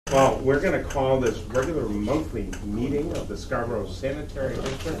Well, we're going to call this regular monthly meeting of the Scarborough Sanitary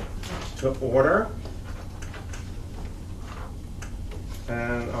District to order.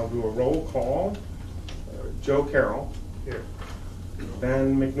 And I'll do a roll call. Joe Carroll. Here.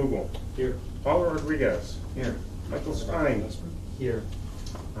 Ben McNougal. Here. Paula Rodriguez. Here. Michael Stein. Here.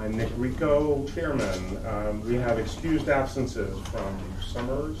 I'm Nick Rico, chairman. We have excused absences from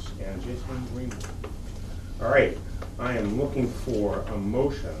Summers and Jason Greenwood. All right, I am looking for a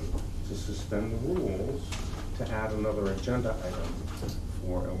motion to suspend the rules to add another agenda item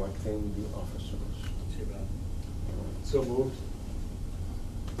for electing the officers. So moved.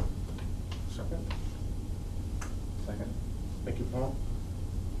 Second? Second. Thank you, Paul.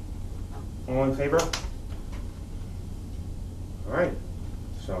 All in favor? All right,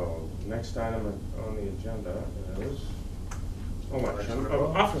 so next item on the agenda is election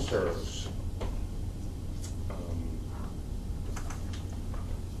of officers.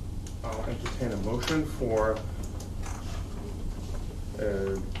 I'll entertain a motion for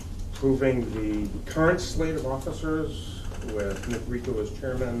approving the current slate of officers with Nick Rico as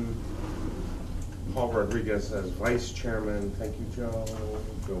chairman, Paul Rodriguez as vice chairman, thank you, Joe,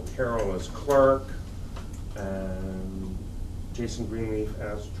 Joe Carroll as clerk, and Jason Greenleaf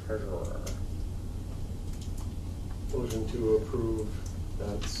as treasurer. Motion to approve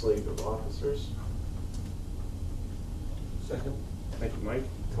that slate of officers. Second. Thank you, Mike.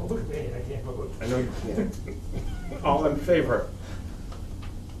 Don't look at me, I can't vote. I know you can't. All in favor?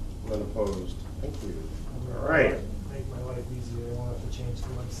 None opposed. Thank you. All right. Make my life easier, I won't have to change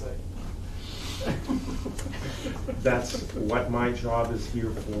the website. That's what my job is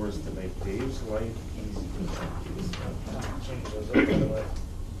here for, is to make Dave's life easy. Change those up, by the way.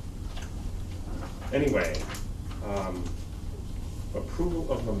 Anyway,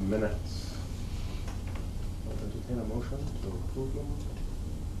 approval of the minutes. I'll entertain a motion to approve them.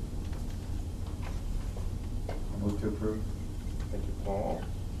 Move to approve. Thank you, Paul.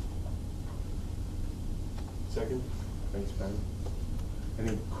 Second. Thanks, Ben.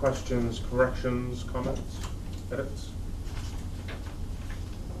 Any questions, corrections, comments, edits?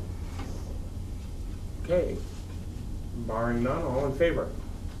 Okay. Barring none, all in favor?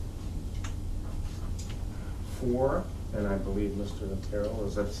 4, and I believe Mr. Carroll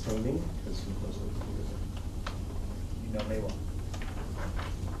is abstaining because he wasn't here. You know me well.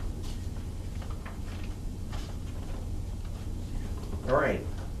 All right,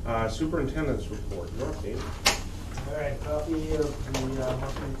 superintendent's report, you're up, Dave. All right, copy of the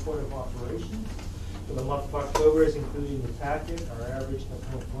monthly report of operations. For the month of October is included in the packet. Our average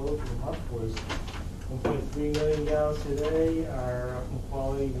effluent flow for the month was 1.3 million gallons today. Our effluent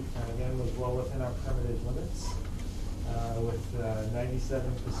quality, again, was well within our permitted limits, with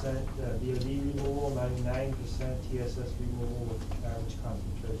 97% BOD removal, 99% TSS removal, with average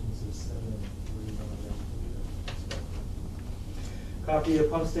concentrations of 7 and 3 milligrams per liter. Copy of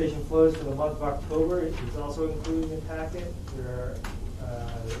pump station flows for the month of October is also included in the packet. There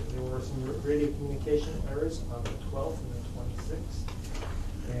were some radio communication errors on the 12th and the 26th.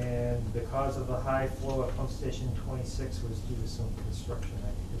 And the cause of the high flow at pump station 26 was due to some construction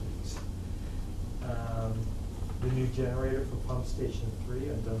activities. The new generator for pump station 3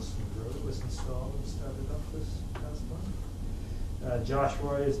 on Dunstan Road was installed and started up this past month. Josh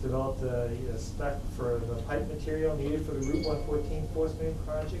Roy has developed a spec for the pipe material needed for the Route 114 Force Main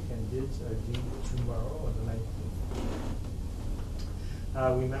project, and bids are due tomorrow on the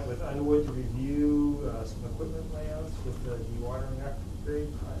 19th. We met with Underwood to review some equipment layouts with the dewatering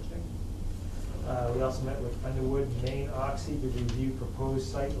upgrade project. We also met with Underwood and Maine Oxy to review proposed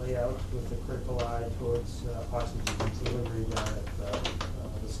site layouts with a critical eye towards oxygen delivery down at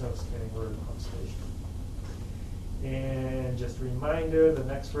the Snow Skating Road pump station. And just a reminder, the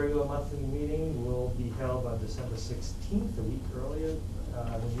next regular monthly meeting will be held on December 16th, a week earlier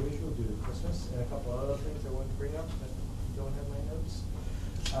than usual due to Christmas, and a couple of other things I want to bring up that don't have my notes.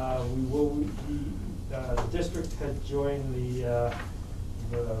 The district had joined the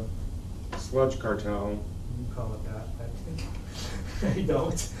Sludge cartel. You call it that, I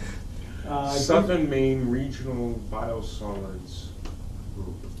don't. Southern Maine Regional Biosolids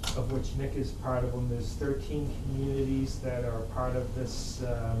Group. Of which Nick is part of them. There's 13 communities that are part of this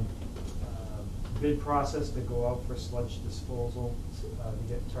bid process to go out for sludge disposal to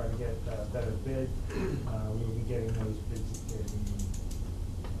try to get a better bid. We will be getting those bids in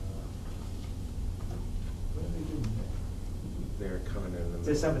when are they doing that? They're coming in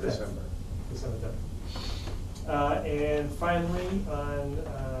December 10th. December. December 10th. And finally, on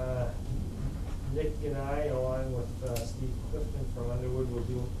Nick and I, along with Steve Clifton from Underwood, will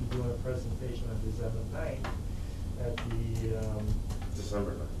be doing a presentation on December 9th at the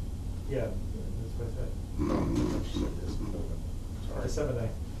December 9th. Yeah, that's what I said. No, she said this. Sorry. December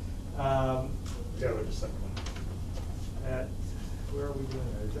 9th. Yeah, we're just second one. At, where are we doing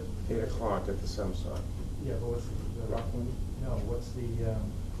that? Is it? 8 o'clock at the Samsung. Yeah, but what's the? Rockland? No, what's the?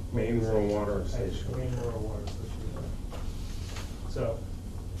 Maine Rural Water Station. Maine Rural Water Station. So,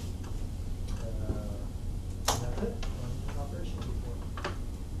 and that's it on operation report.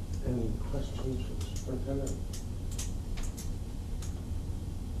 Any questions for the superintendent?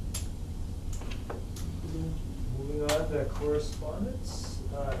 Moving on to correspondence,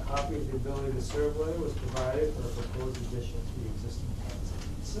 a copy of the ability to serve letter was provided for a proposed addition to the existing Kansas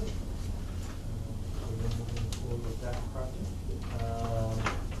pizza. We're moving forward with that project. That's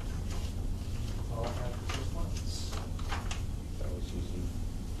all I have for correspondence. That was easy.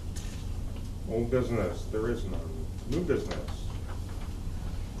 Old business, there is none. New business.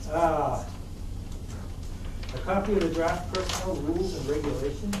 A copy of the draft personnel rules and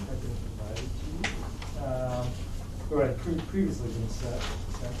regulations have been provided to you. Or had previously been sent.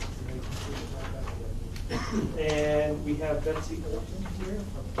 And we have Betsy Orton here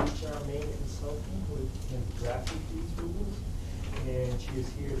from HR Maine Consulting, who has drafted these rules. And she is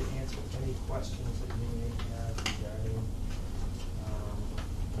here to answer any questions that you may have regarding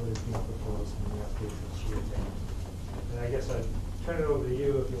what is being proposed in the update that she has made. And I guess I'd turn it over to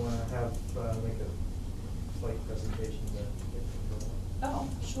you if you want to have, make a slight presentation to get things going. Oh,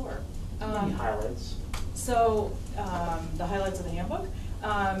 sure. Any highlights? So, the highlights of the handbook.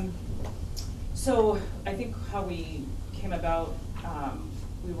 So I think how we came about,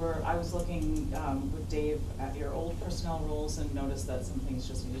 I was looking with Dave at your old personnel rules and noticed that some things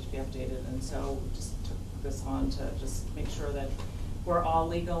just needed to be updated, and so just took this on to just make sure that we're all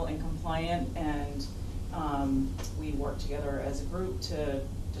legal and compliant, and we work together as a group to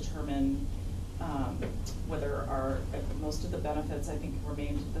determine whether most of the benefits, I think,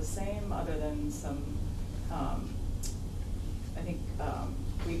 remained the same, other than some, I think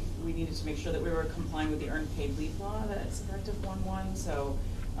we needed to make sure that we were complying with the earned paid leave law that's effective 1/1, so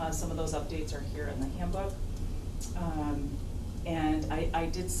some of those updates are here in the handbook. And I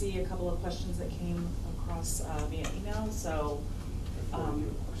did see a couple of questions that came across via email, so.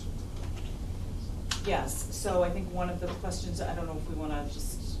 Yes, so I think one of the questions, I don't know if we want to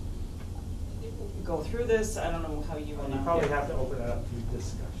just go through this, I don't know how you want to. You probably have to open it up to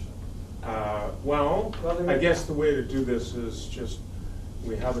discussion. Well, I guess the way to do this is just,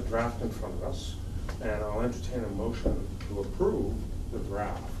 we have a draft in front of us, and I'll entertain a motion to approve the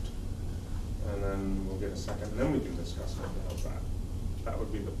draft. And then we'll get a second, and then we can discuss it. How's that? That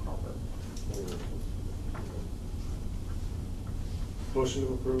would be the proper way to. Motion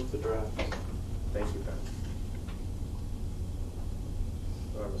to approve the draft. Thank you, Ben.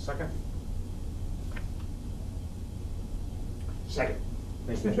 Do I have a second? Second.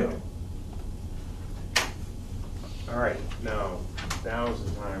 Thank you, Joe. All right, now is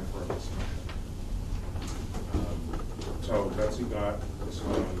the time for a discussion. So Betsy got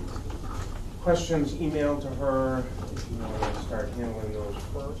some questions emailed to her. If you want to start handling those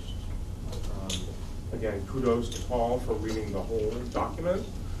first. Again, kudos to Paul for reading the whole document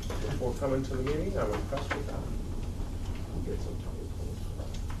before coming to the meeting. I'm impressed with that. We'll get some time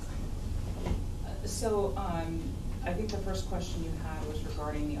to So I think the first question you had was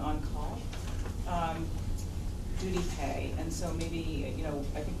regarding the on-call duty pay, and so maybe,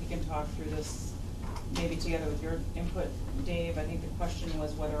 I think we can talk through this maybe together with your input, Dave. I think the question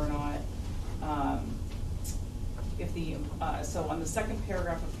was whether or not if the, so on the second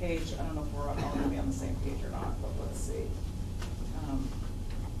paragraph of page, I don't know if we're all going to be on the same page or not, but let's see.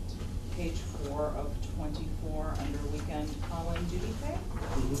 Page 4 of 24 under weekend call-in duty pay.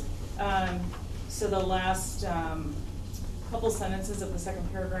 Mm-hmm. So the last couple sentences of the second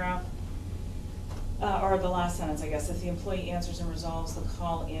paragraph, or the last sentence, I guess, if the employee answers and resolves the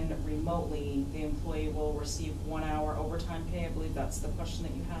call in remotely, the employee will receive 1 hour overtime pay. I believe that's the question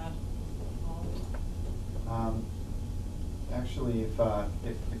that you had. Actually, if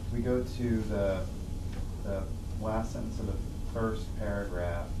we go to the last sentence of the first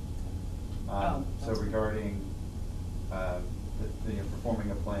paragraph, so regarding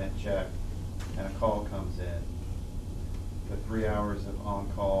performing a plant check and a call comes in, the 3 hours of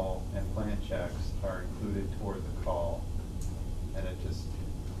on-call and plant checks are included toward the call. And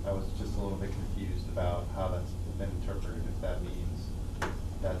I was just a little bit confused about how that's been interpreted, if that means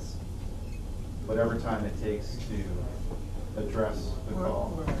that's whatever time it takes to address the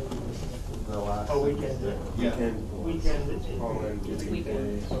call. The last. Oh, weekend. Yeah. Weekend. Call-in It's duty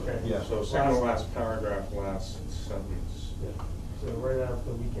weekend. pay. Okay. Yeah. So second to last paragraph, last sentence. Yeah. So right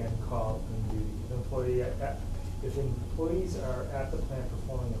after weekend call and duty, if employees are at the plant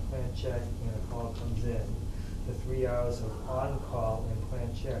performing a plant check and a call comes in, the 3 hours of on-call and plan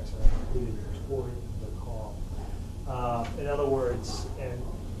checks are included toward the call. In other words, and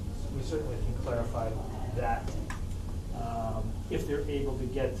we certainly can clarify that, if they're able to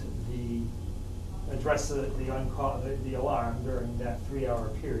get address the on-call, the alarm during that 3-hour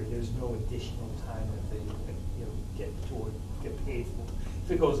period, there's no additional time that they, get paid for.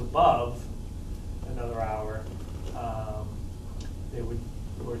 If it goes above another hour, they would,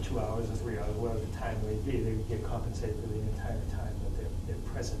 or 2 hours or 3 hours, whatever the time may be, they would get compensated for the entire time that they're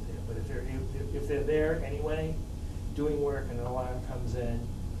present there. But if they're there anyway, doing work and an alarm comes in,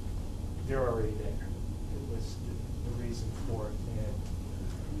 they're already there. It was the reason for it.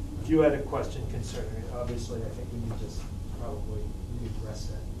 And if you had a question concerning it, obviously, I think we need to just probably readdress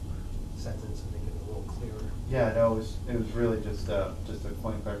that sentence and make it a little clearer. Yeah, no, it was really just a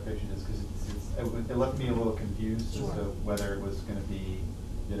point of clarification, just because it left me a little confused Sure. as to whether it was gonna be,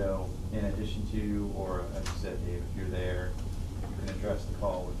 in addition to, or as you said, Dave, if you're there, you can address the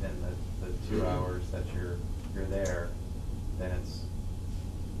call within the 2 hours that you're there, then it's,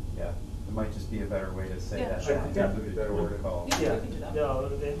 yeah, it might just be a better way to say Yeah, that. sure. It's Yeah. included Better toward word. the call. Yeah. we can do that. No,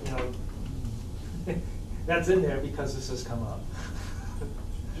 that's in there because this has come up.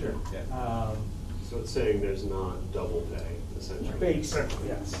 Sure, yeah. So it's saying there's not double pay, essentially. Basically,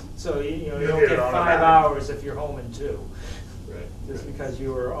 yes. So, you You'll don't get get it on 5 automatic. hours if you're home in 2. Right. Just because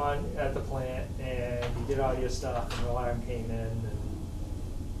you were at the plant and you did all your stuff and the alarm came in and.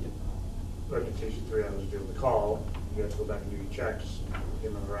 Like it takes you 3 hours to do the call, you have to go back and do your checks,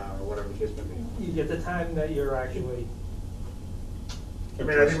 give them an hour, or whatever the case may be. You get the time that you're actually. I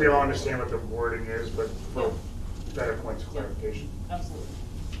mean, I think we all understand what the wording is, but Yeah. for better points of clarification. Absolutely.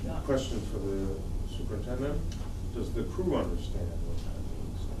 Yeah. Question for the superintendent, does the crew understand what that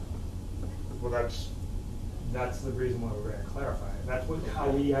means? Well, That's the reason why we're gonna clarify it. That's how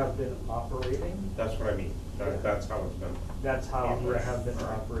we have been operating. That's what I mean, that's how it's been. That's how we Operate. have been All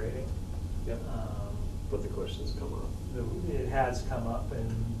right. operating. Yep. But the questions come up. It has come up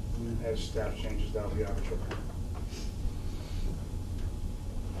and as staff changes, that'll be arbitrary.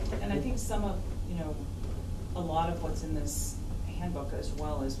 And I think some of, a lot of what's in this handbook as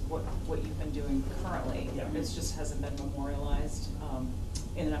well is what you've been doing currently. Yeah. It just hasn't been memorialized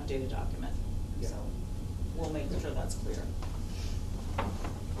in an updated document. Yeah. So we'll make sure that's clear.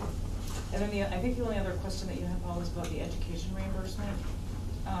 And then I think the only other question that you have, Paul, is about the education reimbursement.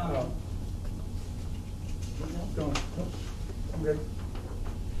 Oh. Go on. I'm good.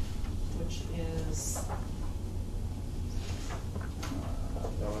 Which is,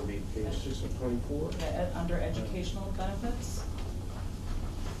 That would be page 6 of 24. under educational benefits.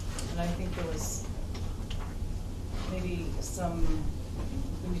 And I think there was maybe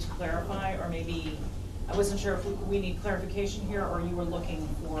we need to clarify, or maybe, I wasn't sure if we need clarification here, or you were looking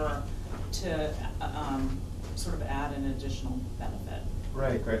to sort of add an additional benefit.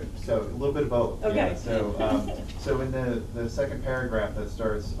 Right, great. So a little bit of both. Okay. Yeah. So in the second paragraph that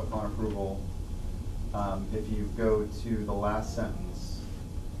starts upon approval, if you go to the last sentence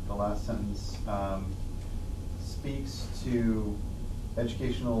speaks to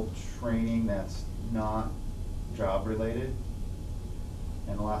educational training that's not job related.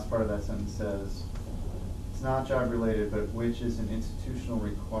 And the last part of that sentence says, it's not job related, but which is an institutional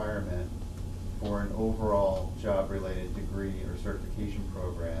requirement for an overall job-related degree or certification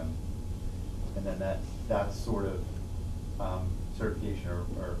program, and then that sort of certification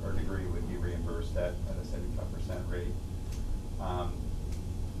or degree would be reimbursed at a 75% rate.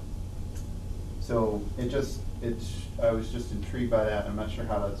 So I was just intrigued by that. I'm not sure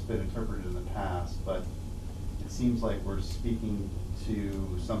how that's been interpreted in the past, but it seems like we're speaking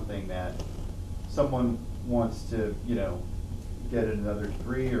to something that someone wants to, get another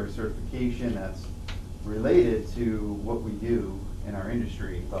degree or certification that's related to what we do in our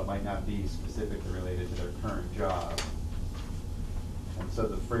industry, but might not be specifically related to their current job. And so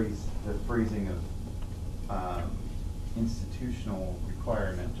the phrasing of institutional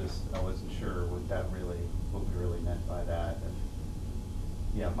requirement, I wasn't sure what we really meant by that.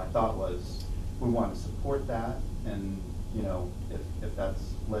 And, my thought was we want to support that, and if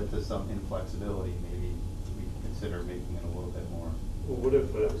that's led to some inflexibility, maybe we can consider making it a little bit more. Well,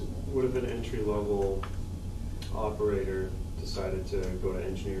 what if an entry-level operator decided to go to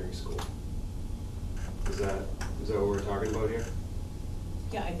engineering school? Is that what we're talking about here?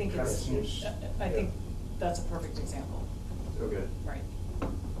 Yeah, I think Kinda it's, seems- I think that's a perfect example. Okay. Right.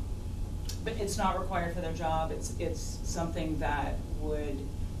 But it's not required for their job, it's something that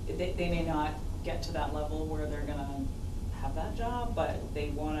they may not get to that level where they're gonna have that job, but they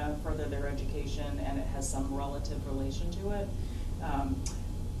wanna further their education and it has some relative relation to it.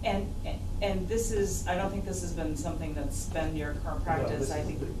 And And this is, I don't think this has been something that's been your current practice, No, I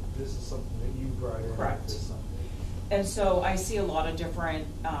think. This is something that you brought in. Correct. This Sunday. And so I see a lot of different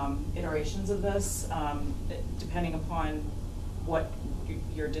iterations of this, depending upon what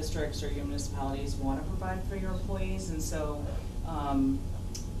your districts or your municipalities want to provide for your employees. And so,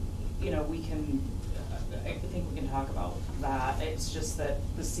 you know, we can, I think we can talk about that. It's just that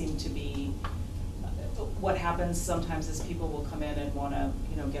this seemed to be, what happens sometimes is people will come in and want to,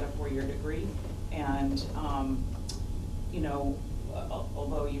 you know, get a 4-year degree. And, you know,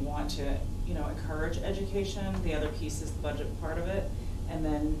 although you want to, you know, encourage education, the other piece is the budget part of it. And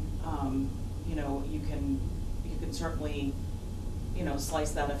then, you know, you can certainly, you know,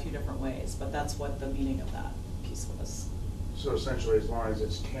 slice that a few different ways, but that's what the meaning of that piece was. So essentially, as long as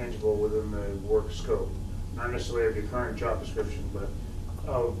it's tangible within the work scope, not necessarily of your current job description, but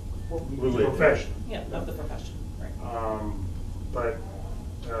of the profession. Yeah, of the profession, right. But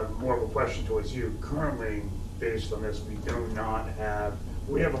more of a question towards you. Currently, based on this, we do not have,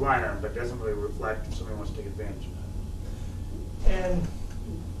 we have a line item, but it doesn't really reflect if somebody wants to take advantage of that. And,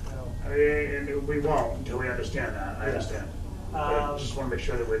 you know, I mean, and we won't until we understand that. I Yeah. understand. But just want to make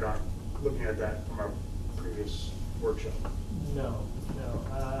sure that we're not looking at that from our previous workshop. No.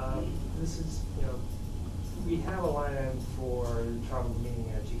 This is, you know, we have a line item for travel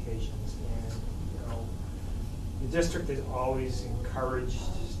meeting educations, and, you know, the district has always encouraged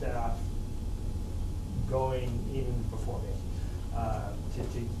staff going even before me,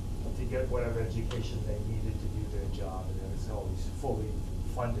 to get whatever education they needed to do their job, and it's always fully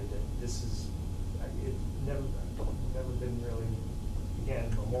funded. And this is, it never been really, again,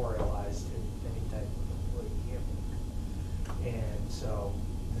 memorialized in any type of employee handbook. And so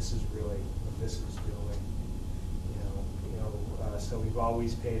this is really what this is doing. So we've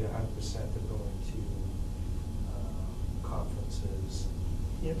always paid 100% of going to conferences,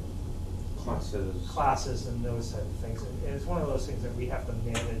 classes and those type of things. And it's one of those things that we have to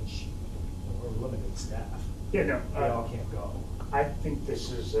manage. We're limited staff. Yeah, no. We all can't go. I think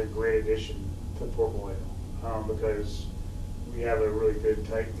this is a great addition to the portfolio because we have a really good,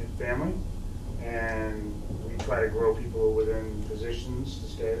 tight-knit family, and we try to grow people within positions to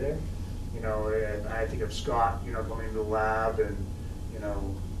stay there. You know, and I think of Scott, you know, coming to the lab, and you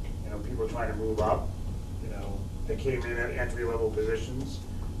know, people trying to move up. You know, they came in at entry-level positions,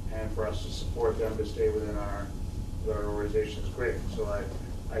 and for us to support them to stay within our organization is great. So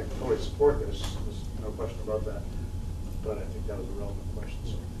I totally support this. There's no question about that. But I think that was a relevant question.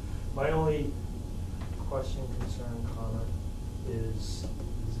 So. My only question, concern, comment is,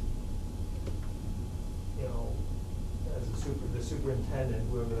 you know, as the superintendent,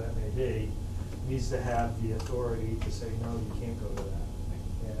 whoever that may be, needs to have the authority to say, no, you can't go to that.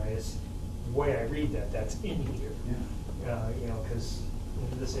 And the way I read that, that's in here. Yeah. You know, because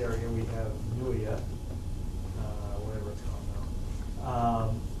in this area we have NUIA, whatever it's called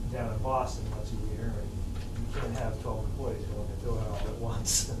now, down in Boston once a year, and you can't have 12 employees going to do it all at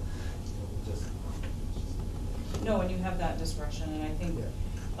once. No, and you have that discretion, and I think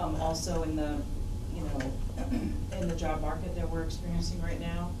also in the, you know, in the job market that we're experiencing right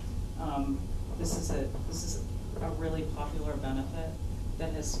now, this is a really popular benefit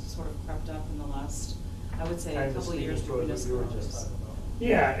that has sort of crept up in the last, I would say, a couple of years for municipalities.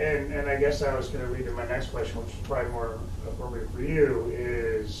 Yeah, and I guess I was going to lead to my next question, which is probably more appropriate for you,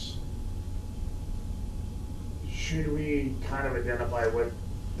 is should we kind of identify what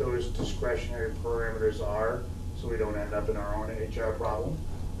those discretionary parameters are so we don't end up in our own HR problem?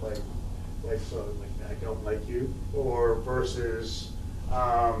 Like I don't like you, or versus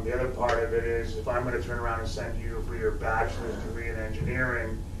the other part of it is if I'm going to turn around and send you for your bachelor's degree in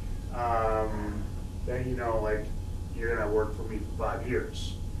engineering, then, you know, like, you're going to work for me for 5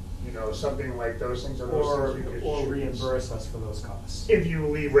 years. You know, something like those things. Are those things we could or reimburse us for those costs. if you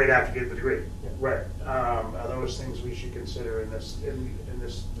leave right after you get the degree. Yeah. Right. Are those things we should consider in this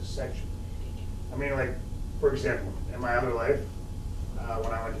section? I mean, like, for example, in my other life,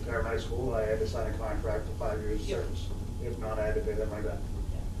 when I went to paramedic school, I had to sign a contract for 5 years of service. If not, I had to pay them my back.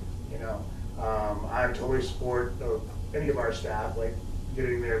 You know, I totally support of any of our staff, like,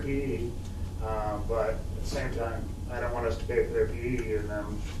 getting their PE, but at the same time, I don't want us to pay for their PE and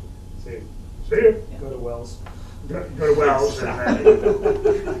say, see you. Go to Wells. Go to Wells. And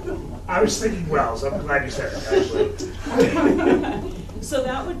then, I was thinking Wells. I'm glad you said it, actually. So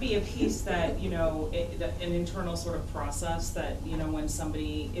that would be a piece that, you know, an internal sort of process that, you know, when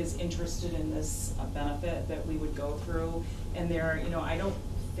somebody is interested in this benefit that we would go through. And there, you know, I don't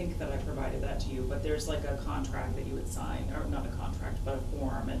think that I provided that to you, but there's like a contract that you would sign, or not a contract, but a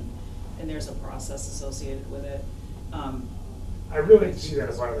form, and there's a process associated with it. I really like to see that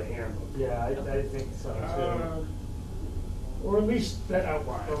as part of the handbook. Yeah, I think so too. Or at least that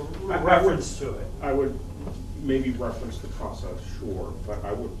outline. A reference to it. I would maybe reference the process, sure, but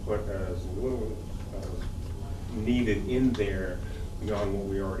I would put as little as needed in there beyond what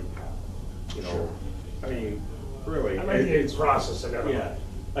we already have. You know, I mean, really. I like the it's process identified. Yeah,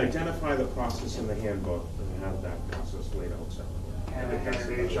 identify the process in the handbook and have that process laid out separately. And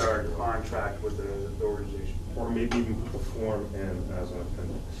an HR contract with the organization. Or maybe even put the form in as an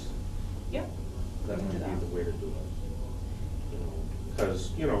appendix. Yep. That We can do might be that. the way to do it.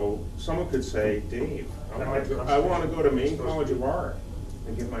 Because, you know, someone could say, Dave, I want to go to Maine College of Art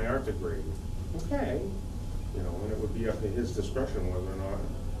and get my art degree. Okay. You know, and it would be up to his discretion whether or not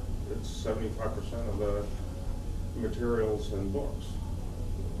it's 75% of the materials and books.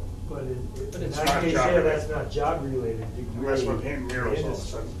 But But in it's that not case, job yeah, related. that's not job related degree. Unless we're painting murals all of a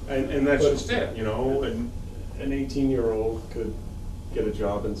Industry. sudden. And that's But- just it, you know, and An 18-year-old could get a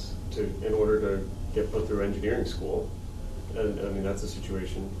job in order to get put through engineering school. And, I mean, that's a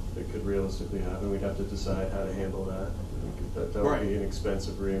situation that could realistically happen. We'd have to decide how to handle that. That would Right. be an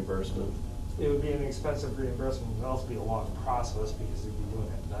expensive reimbursement. It would be an expensive reimbursement, it would also be a long process because they'd be doing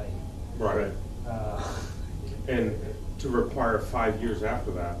it at night. right. And to require 5 years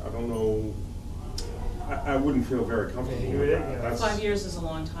after that, I don't know, I wouldn't feel very comfortable You with would, that. yeah. That's 5 years is a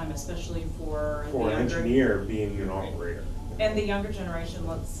long time, especially for the for an younger. engineer being an operator. And the younger generation,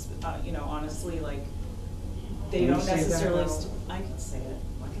 let's, you know, honestly, like, they Can you don't say that necessarily, now? I can say it,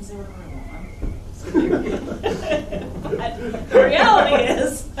 I can say whatever I want. But the reality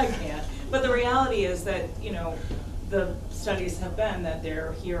is, I can't, but the reality is that, you know, the studies have been that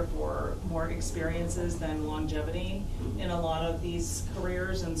they're here for more experiences than longevity in a lot of these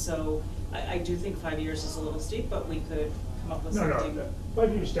careers, and so I do think 5 years is a little steep, but we could come up with No, something. no,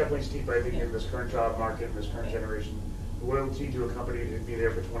 5 years definitely steep, I think in this current job market, in this current generation. The loyalty to a company to be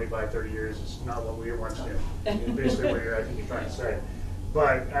there for 25, 30 years is not what we want to do. It's basically what I think you're trying to say.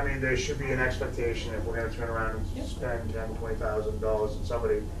 But, I mean, there should be an expectation if we're gonna turn around Yep. and spend $10,000, $20,000 on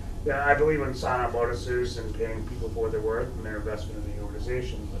somebody. Yeah, I believe in sign-on bonuses and paying people for what they're worth and their investment in the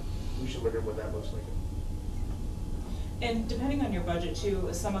organization, but we should look at what that looks like. And depending on your budget too,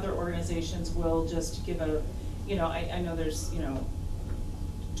 some other organizations will just give a, you know, I know there's, you know,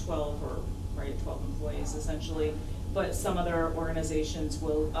 12 employees essentially, but some other organizations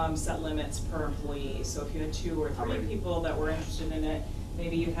will set limits per employee. So if you had 2 or 3 people that were interested in it,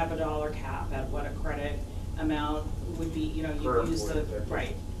 maybe you'd have a dollar cap at what a credit amount would be, you know, Per you use the, employee, okay.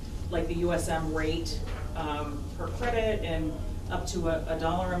 right, like the USM rate per credit and up to a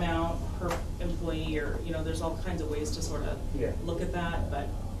dollar amount per employee, or, you know, there's all kinds of ways to sort of Yeah. look at that, but,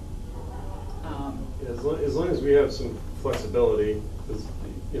 As long as we have some flexibility, because,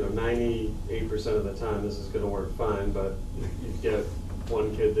 you know, 98% of the time, this is gonna work fine, but you get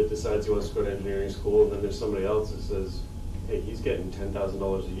one kid that decides he wants to go to engineering school, and then there's somebody else that says, hey, he's getting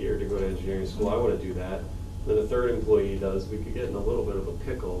 $10,000 a year to go to engineering school, I wanna do that. Then a third employee does, we could get in a little bit of a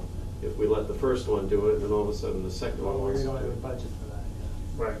pickle if we let the first one do it, and then all of a sudden the second one Well, wants we to don't do have a it. budget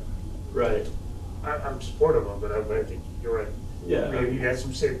for that Right. Right, I'm supportive of it, I think you're right. Yeah. Maybe you got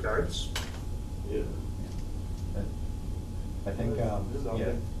some safeguards. yeah. I think, yet. This is all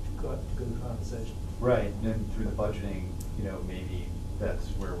yeah, good conversation. right, and then through the budgeting, you know, maybe that's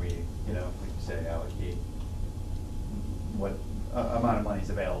where we, you know, like you say, allocate what amount of money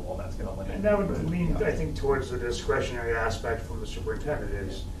is available, that's gonna limit. And that would lean, I think, towards the discretionary aspect from the superintendent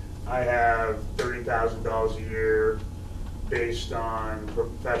is, I have $30,000 a year based on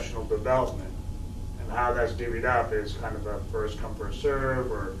professional development. And how that's divvied up is kind of a first come, first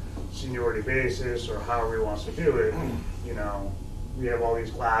serve, or seniority basis, or however he wants to do it. You know, we have all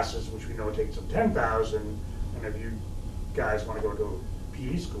these classes, which we know take some 10,000, and if you guys wanna go to a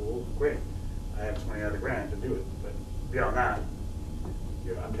PE school, great. I have 20 other grand to do it, but beyond that,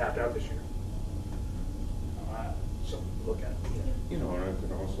 I'm tapped out this year. Something to look at. You know, and it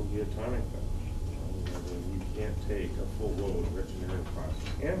could also be a timing thing. I mean, you can't take a full load of engineering classes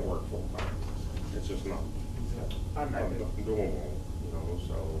and work full-time. It's just not I'm not good. doable, you know,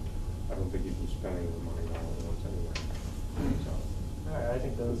 so I don't think you'd be spending the money all at once anyway. So, All right, I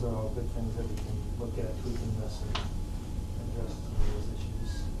think those are all good things that we can look at, tweaking this and address some of those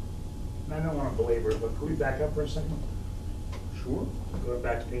issues. And I don't want to belabor it, but could we back up for a second? Sure. Going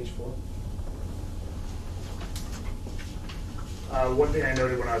back to page 4. One thing I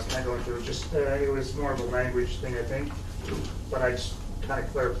noted when I was kind of going through, just, it was more of a language thing, I think, but I just kind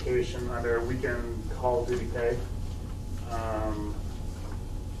of clarification under weekend call duty pay.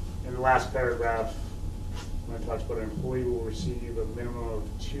 In the last paragraph, when it talks about an employee will receive a minimum of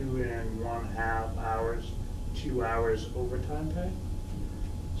 2 1/2 hours 2 hours overtime pay.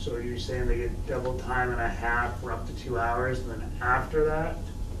 So you're saying they get double time and a half for up to 2 hours, and then after that,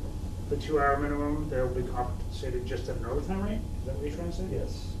 the 2 hour minimum, they'll be compensated just at an overtime rate? Is that what you're trying to say?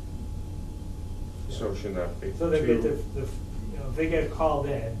 Yes. So should that be So they get two? you know, if they get called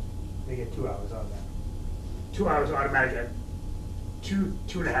in, they get 2 hours on that. 2 hours automatic at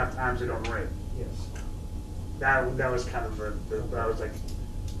 2.5 times they don't rate. Yes. That was kind of I was like,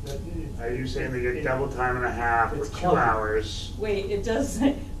 But are you saying they get double time and a half for It's 2 covered. hours? Wait, it does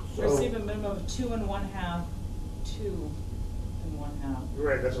say, So- receive a minimum of 2 1/2, 2 1/2.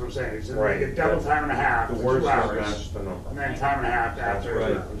 Right, that's what I'm saying. So Right. they get double time and a half The for words 2 don't hours. match the number. And then time and a half That's after where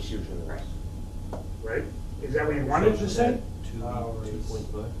 2 the hours. confusion was. Right? Is that what you wanted to say? Hours.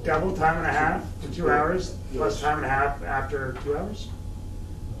 Double time and a half for 2 hours, plus time and a half after 2 hours?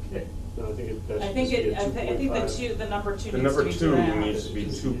 Okay. No, I think that I should think just be a I think the 2.5. two, the number 2 The needs to number be 2 2.5. needs to be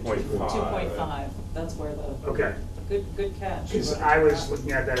 2.5. 2.5, that's where the, Okay. good catch. Because I was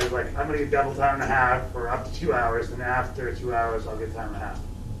looking at that as like, I'm gonna get double time and a half for up to 2 hours, and after 2 hours, I'll get time and a half.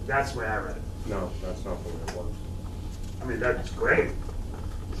 That's the way I read it. No, that's not the way it works. I mean, that's great,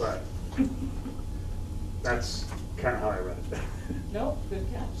 but that's kind of how I read it. Nope, good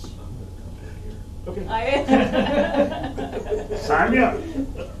catch. Okay. I- Sign me up.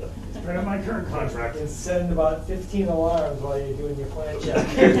 It's better than my current contract. And send about 15 alarms while you're doing your plan check.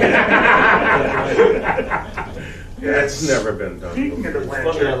 That's never been done. Speaking of the It's plan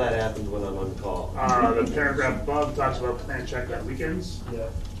funny how check, that happens when I'm on call. the paragraph above talks about plan check on weekends. Yeah.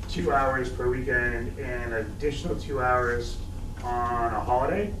 2 hours per weekend and additional 2 hours on a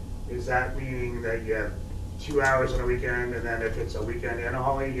holiday. Is that meaning that you have 2 hours on a weekend, and then if it's a weekend and a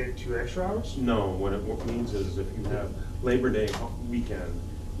holiday, you get 2 extra hours? No, what it means is if you have Labor Day weekend,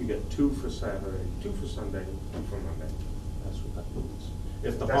 you get 2 for Saturday, 2 for Sunday, 2 for Monday. That's what that means.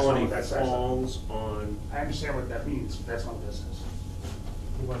 If the That's not holiday what that says. falls on, I understand what that means, but that's not what this says.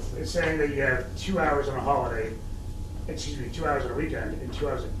 He wants to- It's saying that you have 2 hours on a holiday, 2 hours on a weekend, and 2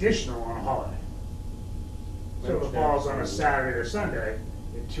 hours additional on a holiday. So if it falls on a Saturday or Sunday,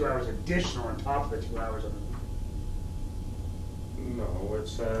 you have 2 hours additional on top of the 2 hours on the no, it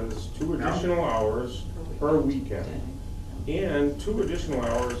says 2 No? additional hours per weekend and 2 additional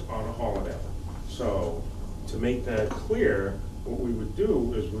hours on a holiday. So to make that clear, what we would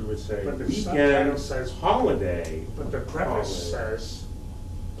do is we would say But the weekend, subtitle says- holiday. But the preface holiday. says,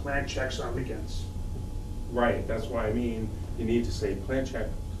 plan checks on weekends. Right, that's why I mean, you need to say plan check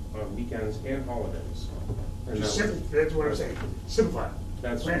on weekends and holidays. And Just that simple, that's what I'm saying, simplify.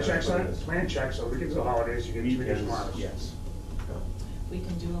 That's- Plan that's checks what on, it is. plan checks on weekends and holidays, you get 2 weekends, additional hours. yes. We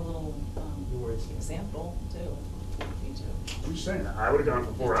can do a little Words. example too. Me too. I'm just saying that, I would've gone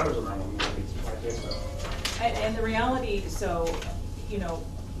for 4 hours on that one. And the reality, so, you know,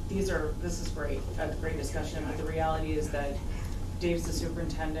 this is great, a great discussion, but the reality is that Dave's the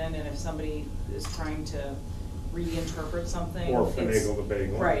superintendent, and if somebody is trying to reinterpret something. Or it's- finagle the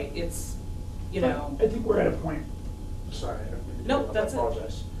bagel. Right, it's, you know. I think we're at a point, sorry. I didn't mean to No, interrupt, that's it. I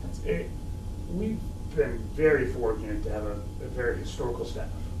apologize. That's We've been very fortunate to have a very historical staff,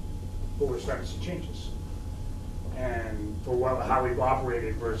 but we're starting to see changes. And for how we've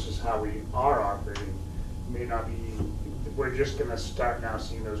operated versus how we are operating may not be, we're just gonna start now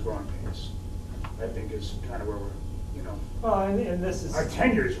seeing those growing pains. I think is kind of where we're, you know, Well, and this is. our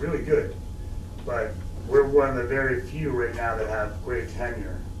tenure is really good, but we're one of the very few right now that have great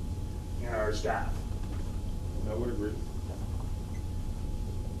tenure in our staff. I would agree.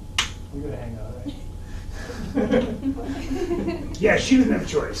 You're gonna hang out, right? Yeah, she didn't have a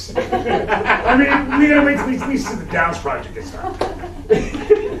choice. I mean, we gotta wait till at least the Downs project gets done.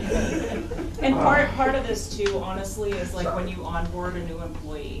 And part of this too, honestly, is like when you onboard a new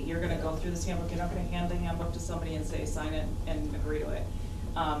employee, you're gonna go through this handbook, you're not gonna hand the handbook to somebody and say, sign it and agree to it.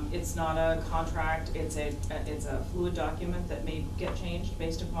 It's not a contract, it's a fluid document that may get changed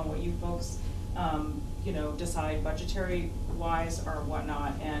based upon what you folks, you know, decide budgetary wise or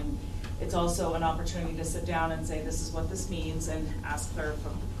whatnot. And it's also an opportunity to sit down and say, this is what this means, and ask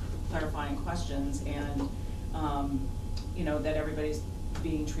clarifying questions, and, you know, that everybody's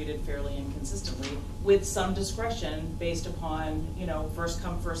being treated fairly and consistently, with some discretion based upon, you know, first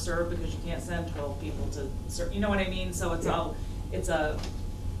come, first serve, because you can't send 12 people to serve, you know what I mean? So it's all,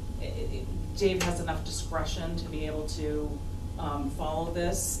 Dave has enough discretion to be able to follow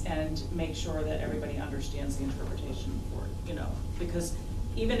this and make sure that everybody understands the interpretation for it, you know, because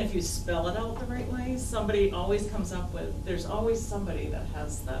even if you spell it out the right way, somebody always comes up with, there's always somebody that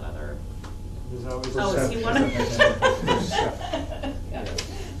has that other. There's always. Oh, is he one of? Perception. Yeah.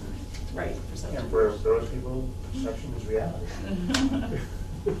 Right, perception. And for those people, perception is reality.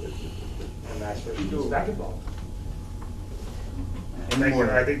 And that's where she goes back involved. Any Thank you.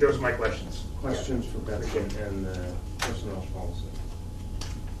 more I think those are my questions. questions for Betsy and personnel policy?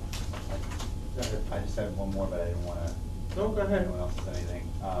 Go ahead. I just had one more, but I didn't want to. No, go ahead. Anyone else said anything?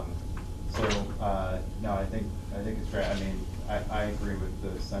 No, I think it's great. I mean, I agree with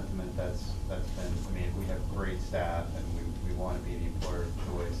the sentiment that's been. I mean, we have great staff, and we want to be the employer of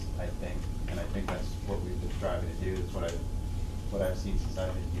choice. I think, and I think that's what we've been striving to do. That's what I've seen since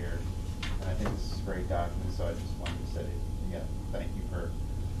I've been here, and I think this is a great document. So I just wanted to say, yeah, thank you for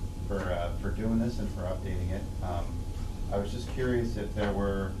doing this and for updating it. I was just curious if there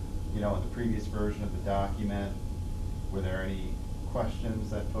were, in the previous version of the document, were there any questions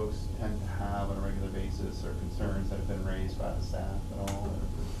that folks tend to have on a regular basis or concerns that have been raised by the staff at all?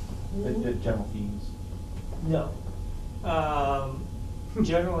 Or the general themes? No.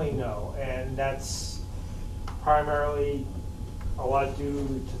 Generally, no. And that's primarily a lot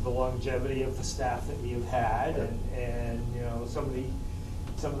due to the longevity of the staff that we've had, and some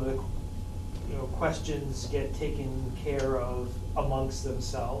of the questions get taken care of amongst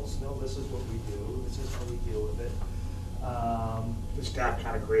themselves. No, this is what we do. This is how we deal with it. The staff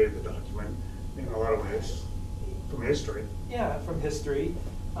kind of created the document in a lot of ways from history. Yeah, from history,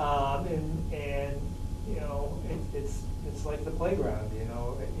 and it's like the playground.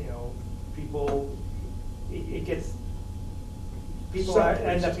 People, it gets people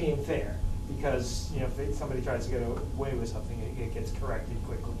end up being fair because if somebody tries to get away with something, it gets corrected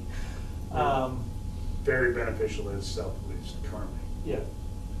quickly. Very beneficial as self-police currently. Yeah.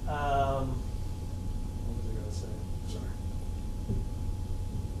 What was I going to say? Sorry.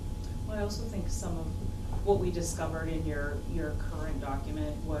 Well, I also think some of what we discovered in your current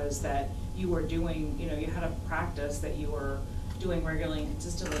document was that you were doing, you had a practice that you were doing regularly and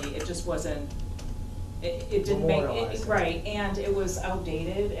consistently. It just wasn't, it didn't make it right, and it was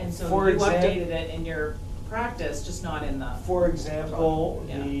outdated, and so you updated it in your practice, just not in the. For example,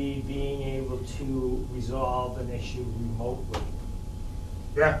 yeah. the being able to resolve an issue remotely.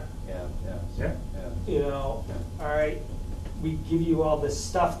 Yeah. Yeah. All right, we give you all this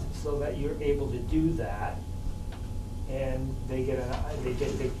stuff so that you're able to do that, and they get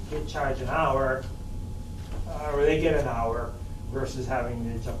charged an hour, or they get an hour versus having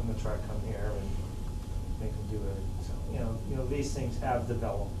to jump in the truck, come here, and make them do it. So these things have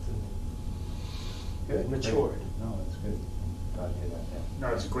developed and matured. No, that's good. Glad to hear that. Yeah. No,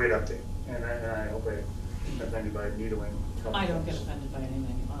 it's a great update, and I hope I didn't offend by needling. I don't get offended by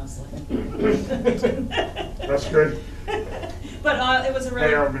anything, honestly. That's good. But it was a really.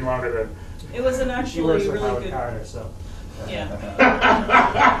 Hey, I've been longer than. It was an She actually works with really Howard good. Carter, so. Yeah.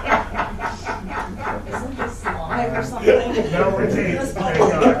 Isn't this live or something? No, we're taped. This- Thank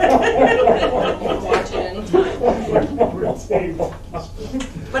God. Watch it anytime. We're taped.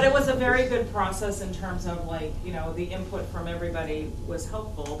 But it was a very good process in terms of the input from everybody was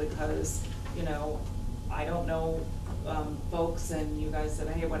helpful because, I don't know folks, and you guys said,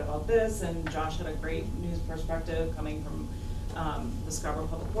 hey, what about this? And Josh had a great news perspective coming from the Scarborough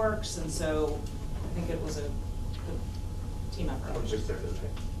Public Works, and so I think it was a good team effort. I was just there today.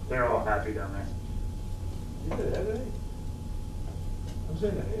 They're all happy down there. You did that, didn't you? I'm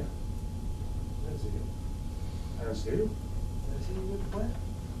saying that, yeah. I didn't see you. I don't see you. Did I see you with the plan?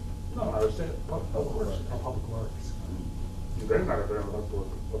 No, I was there. Public Works. Oh, Public Works. You better not have been on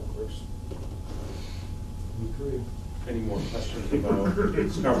Public Works. We could. Any more questions about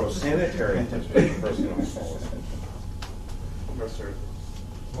Scarborough Sanitary personnel policy? No, sir.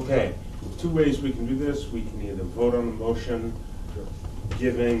 Okay, two ways we can do this. We can either vote on the motion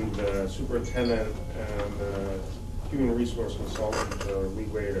giving the superintendent and the human resource consultant the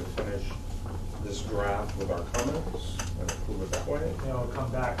leeway to finish this draft with our comments and approve it that way. It'll come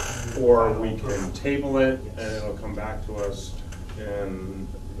back. Or we can table it and it'll come back to us in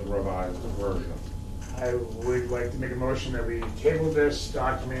the revised version. I would like to make a motion that we table this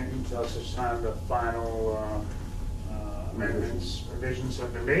document until such time the final amendments, revisions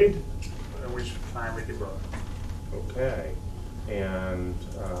have been made, at which time we can vote. Okay, and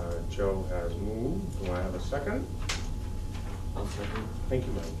Joe has moved. Do I have a second? I'll second. Thank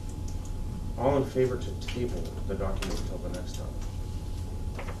you, Mike. All in favor to table the document until the next time?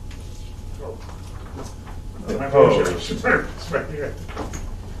 Oh. Opposed? It's right here.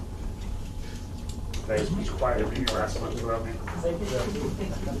 Thanks. It's much quieter than you last month without me.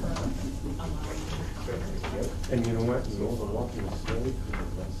 And you know what? You know the walking slowly.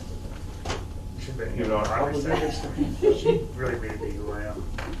 She's been You're not obligated. She really made me who I am.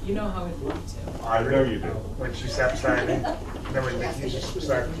 You know how we'd love to. I know you do. When she sat beside me, then when Nikki used to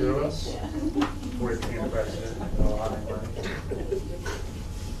sat the two of us, before it became the president, a lot of money.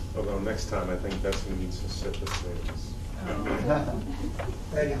 Although next time, I think Betsy needs to sit the stage. Oh.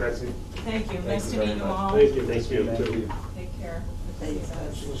 Thank you, Betsy. Thank you, nice to very meet you much. all. Thank you. Thank you. Take care.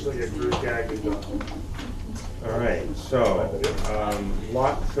 Looks like a group gag is done. All right, so,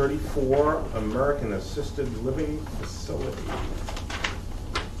 Lot 34, American Assisted Living Facility.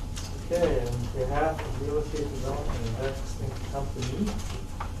 Okay, on behalf of Real Estate Development Investment Company,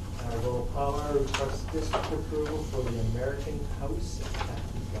 Will Palmer requests district approval for the American House at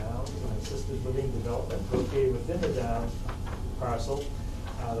Downs, an assisted living development located within the Downs parcel.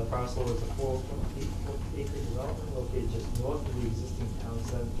 The parcel is a 4.8 acre development located just north of the existing town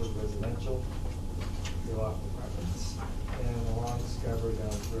center for residential, loft apartments, and along Scarborough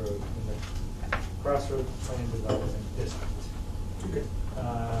Downs Road in the Crossroads Plan Development District. Okay.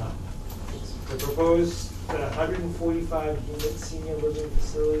 The proposed 145-unit senior living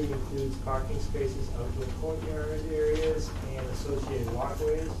facility includes parking spaces, outdoor courtyard areas, and associated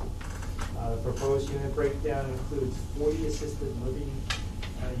walkways. The proposed unit breakdown includes 40 assisted living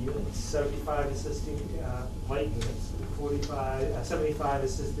units, 75 assisted light units, 75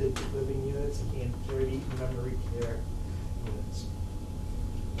 assisted living units, and 30 memory care units.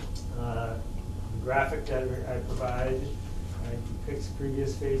 The graphic that I provided depicts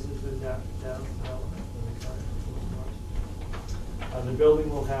previous phases of the down development in the current proposed. The building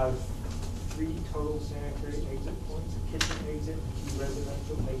will have 3 total sanitary exit points, a kitchen exit, and 2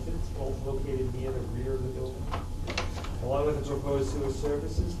 residential exits, both located near the rear of the building. Along with the proposed sewer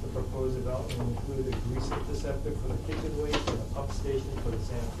services, the proposed development will include a grease interceptor for the kitchen waste and a pump station for the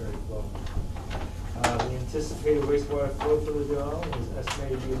sanitary flow. The anticipated wastewater flow for the development is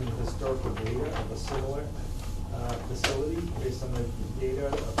estimated using historical data of a similar facility. Based on the data, a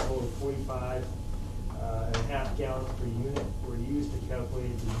total of 45 and a half gallons per unit were used to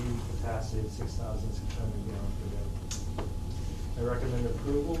calculate the used capacity of 6,600 gallons per day. I recommend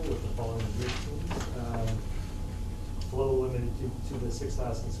approval with the following additions. Flow limited to the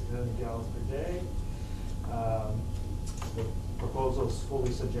 6,600 gallons per day. The proposal is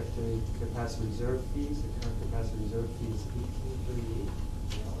fully subject to capacity reserve fees. The current capacity reserve fee is $18.38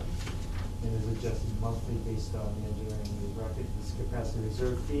 and is adjusted monthly based on the engineering record. This capacity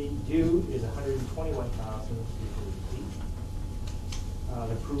reserve fee due is $121,348.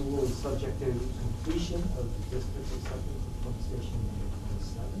 The approval is subject to completion of the district acceptance of pump station number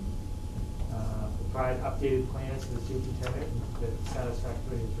 27. Provide updated plans to the superintendent that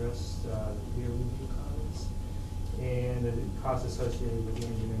satisfactorily address peer review comments, and the costs associated with the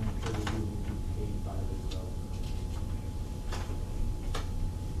engineering peer review will be paid by the developer.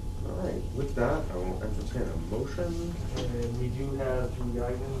 All right, with that, I will entertain a motion. And we do have the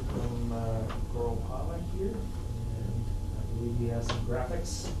item from Coral Palmer here, and I believe he has some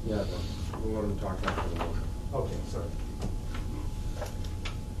graphics. Yeah, we'll let him talk after the motion. Okay, sorry.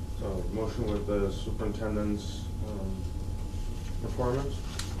 So, motion with the superintendent's performance.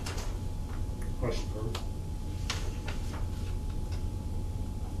 Question approved.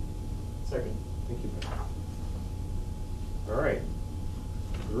 Second. Thank you. All right.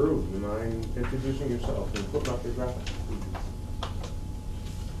 Drew, do you mind introducing yourself and putting up your graphic?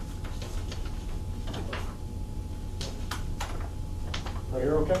 Are you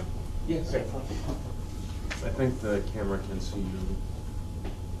okay? Yes. I think the camera can see you.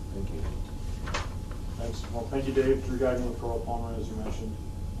 Thank you. Thanks. Well, thank you, Dave. Drew Gagnon with Coral Palmer, as you mentioned.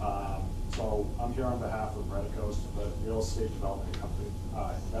 So I'm here on behalf of Redicoast, the real estate development company,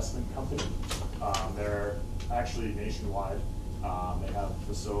 investment company. They're actually nationwide. They have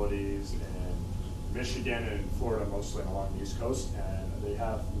facilities in Michigan and Florida, mostly along the East Coast, and they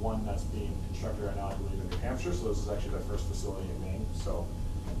have one that's being constructed right now, I believe, in New Hampshire. So this is actually their first facility in Maine. So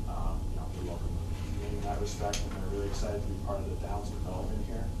we welcome Maine in that respect, and they're really excited to be part of the Downs development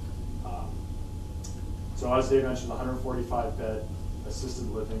here. So as Dave mentioned, the 145-bed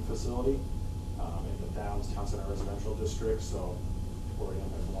assisted living facility in the Downs Town Center Residential District. So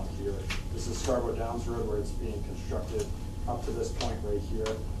orient everyone here. This is Scarborough Downs Road where it's being constructed up to this point right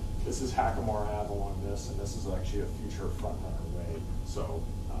here. This is Hackamore Ave along this, and this is actually a future front runner way. So,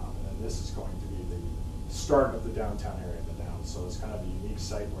 and this is going to be the start of the downtown area of the Downs. So it's kind of a unique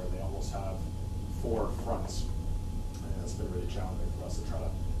site where they almost have 4 fronts. And it's been really challenging for us to try to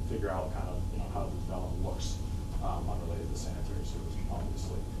figure out kind of how the development looks unrelated to sanitary service,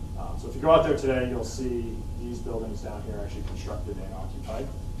 obviously. So if you go out there today, you'll see these buildings down here actually constructed and occupied.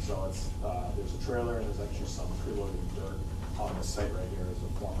 So it's there's a trailer and there's actually some preloaded dirt on the site right here as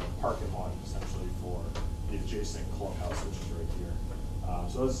a former parking lot, essentially for the adjacent clubhouse, which is right here.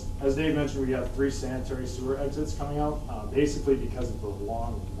 So as Dave mentioned, we have 3 sanitary sewer exits coming out. Basically, because of the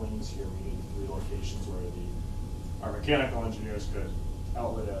long wings here, we need 3 locations where our mechanical engineers could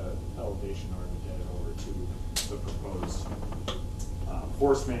outlet elevation or to get it over to the proposed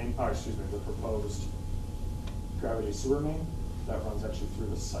force main, the proposed gravity sewer main that runs actually through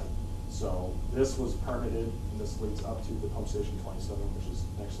the site. So this was permitted, and this leads up to the pump station 27, which is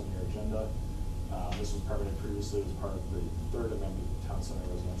next on your agenda. This was permitted previously as part of the third amendment town center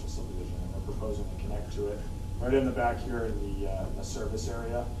residential subdivision, and we're proposing to connect to it right in the back here in the service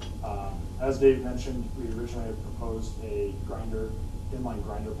area. As Dave mentioned, we originally had proposed a inline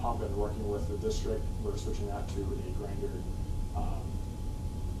grinder pump, and working with the district, we're switching that to a grinder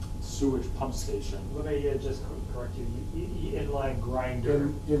sewage pump station. Let me just correct you, inline grinder.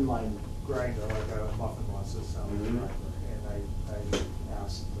 Inline Grinder, like a muffin wants to sound Mhm. grinder, and I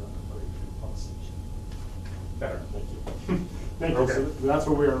asked for a pump station. Better. Thank you. Thank you. Okay. So that's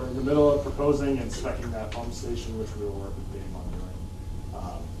what we are in the middle of proposing and specing that pump station, which we will work with Dave on doing.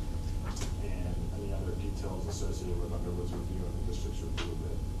 And any other details associated with Underwood's review and the district's review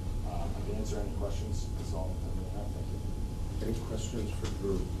of it. I can answer any questions. That's all I really have. Thank you. Any questions for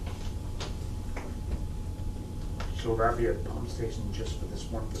Drew? So will that be a pump station just for this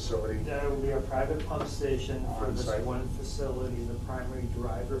one facility? There will be a private pump station for On this site. one facility. The primary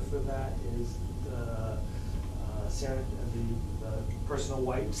driver for that is the personal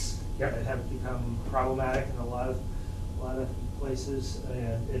wipes Yep. that have become problematic in a lot of places,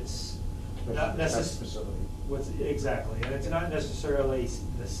 and it's not Test necessarily. facility. Exactly, and it's not necessarily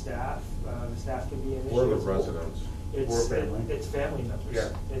the staff. The staff can be an issue. Or the It's- residents. It's Or family. It's family members. Yeah.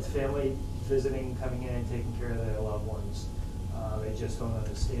 It's family visiting, coming in and taking care of their loved ones. They just don't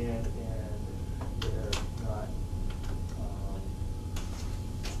understand, and they're not,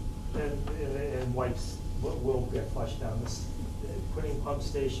 and wipes will get flushed down. Putting pump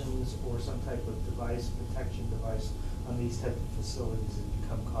stations or some type of device, protection device on these type of facilities has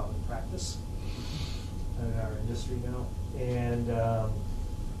become common practice in our industry now. And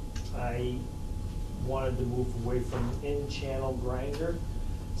I wanted to move away from in-channel grinder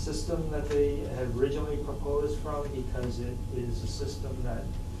system that they had originally proposed from, because it is a system that,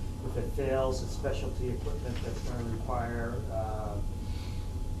 if it fails, it's specialty equipment that's going to require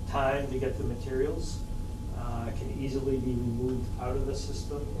time to get the materials. It can easily be removed out of the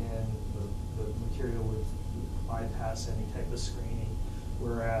system, and the material would bypass any type of screening,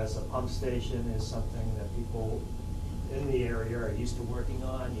 whereas a pump station is something that people in the area are used to working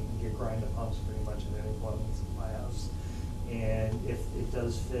on. You can get grinder pumps pretty much in any plumbing supply house. And if it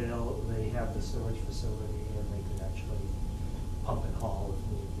does fail, they have the storage facility, and they can actually pump and haul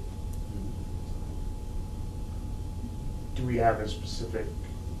if need be. Do we have a specific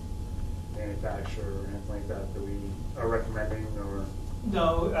manufacturer or anything like that that we are recommending, or?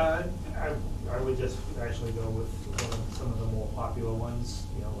 No, I would just actually go with some of the more popular ones,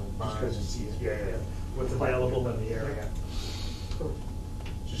 you know, like Just 'cause Barnes and it's easy, yeah. what's available in the area.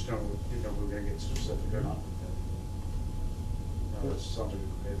 Just don't, you know, we're gonna get specific or not. No, that's something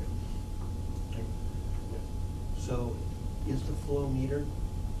maybe. So, is the flow metered?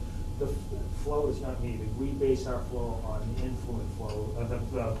 The flow is not needed. We base our flow on the influent flow,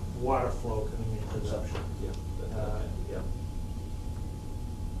 the water flow coming into the. Consumption, yeah. Yeah.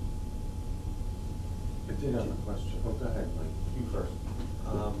 I did have a question. Oh, go ahead, Mike. You first.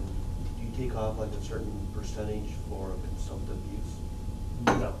 Do you take off like a certain percentage for consumptive use?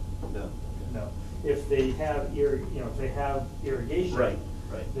 No, No. no. If they have if they have irrigation. Right.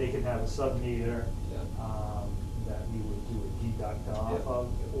 They can have a sub-meter, Yeah. that we would do a deduct off Yeah. of,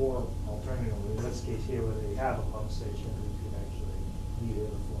 or alternatively, in this case here, where they have a pump station, we could actually meter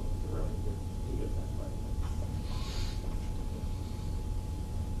the flow to get that right.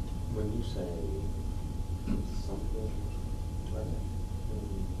 When you say something,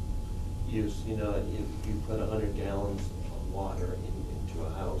 Use, if you put 100 gallons of water into a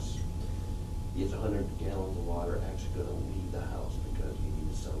house, is 100 gallons of water actually gonna leave the house because you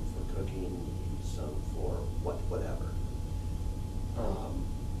use some for cooking, you use some for whatever?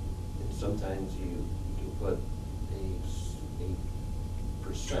 And sometimes you can put a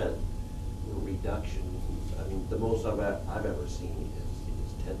percent reduction. I mean, the most I've ever seen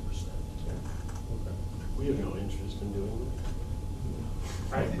is 10%. We have no interest in doing that.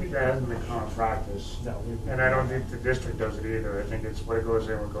 I think that hasn't been common practice. No, And I don't think the district does it either. I think it's what goes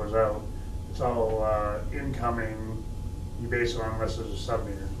in, what goes out. It's all incoming, you base it on unless there's a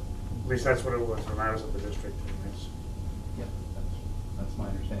sub-meter. At least that's what it was when I was at the district. anyways. Yeah, that's my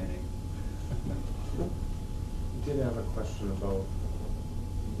understanding. I did have a question about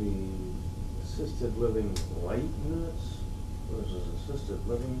the assisted living light units versus assisted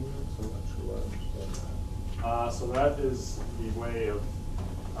living units. I'm not sure I understand that. So that is the way of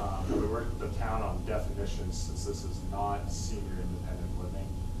We worked with the town on definitions, since this is not senior independent living.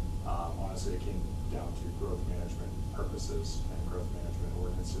 Honestly, it came down to growth management purposes and growth management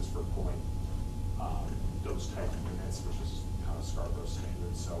ordinances for pulling those type of units, which is kind of Scarborough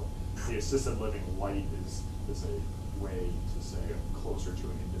standard. So the assisted living light is a way to say closer to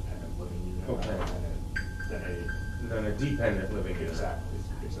an independent living unit Okay. than Than a dependent living unit. Exactly.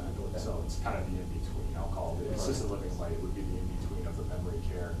 So it's kind of the in-between. I'll call it the assisted living light would be the in-between of the memory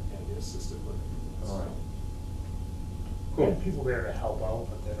care and the assisted living units. All right. We Cool. have people there to help out,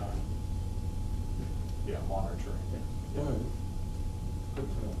 but they're not. Yeah, monitoring. All right. Good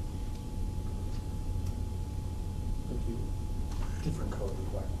to know. Thank you. Different code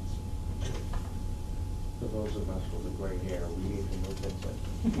requirements. For those of us with the gray hair, we need to look at that.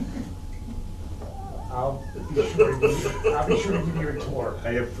 I'll be sure to give you a tour.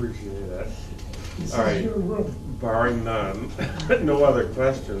 I appreciate that. This All is right, your room. barring none, no other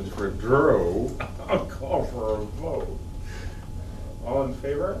questions for Drew, I'll call for a vote. All in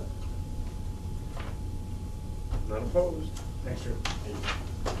favor? None opposed? Thanks, Drew.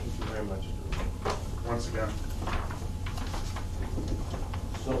 Thank you very much, Drew. Once again.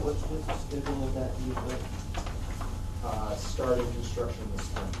 So what's the schedule of that usually? Starting construction this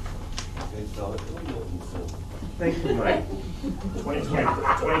spring. Okay, so it's really looking soon. Thank you, Mike. 2023.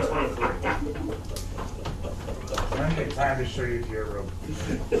 When they time to show you to your room.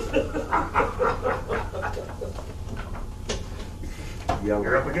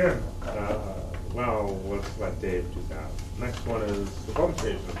 You're up again. Well, let's let Dave do that. Next one is the pump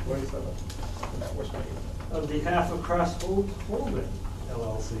station, 27. That was me. On behalf of Cross Holden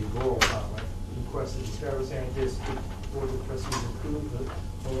LLC, Rural Farmer, requested the Scarborough Sanitary Board of Trustees approve the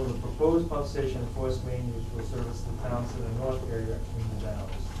proposed pump station in Forest, Maine, which will service the towns in the north area in the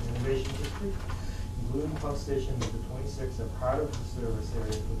Downs. The Innovation District, including pump station number 26, are part of the service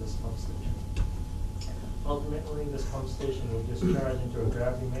area for this pump station. Ultimately, this pump station will discharge into a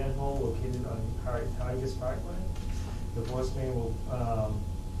gravity manhole located on Tigers Parkway. The Forest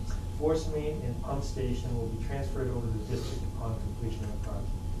Main and pump station will be transferred over to the district upon completion of the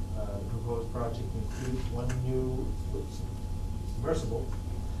project. The proposed project includes one new submersible.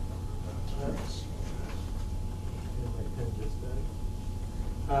 That's- my pen just died.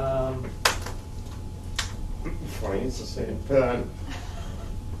 Funny, it's the same pen.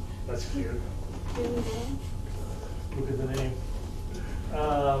 That's cute. Look at the name.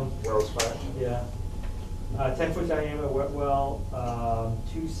 Well splash. Yeah. 10-foot diameter wet well,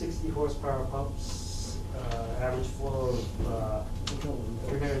 260 horsepower pumps, average flow of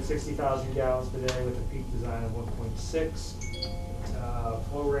 360,000 gallons per day with a peak design of 1.6.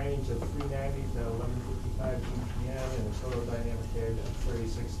 Flow range of 390 to 1155 GPM and a total dynamic area of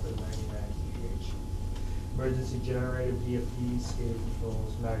 36 to 99 pH. Emergency generator, VFD, SCADA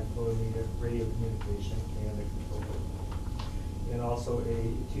controls, mag flow meter, radio communication, and a control board. And also a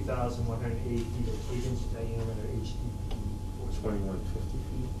 2,180 feet of 8-inch diameter HDPE. 2150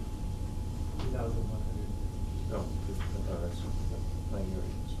 feet? 2,100. No, that's my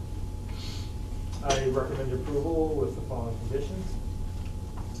hearing. I recommend approval with the following conditions.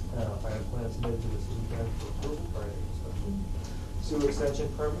 Final plan submitted to the city council for approval prior to construction. Sewer extension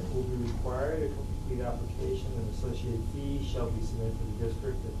permit will be required. A complete application and associated fee shall be submitted to the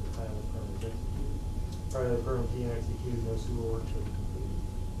district at the time the permit is executed. Prior to the permit being executed, no sewer work shall be completed.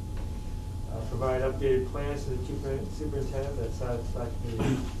 Provide updated plans to the superintendent that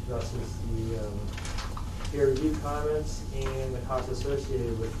satisfactorily addresses the peer review comments, and the costs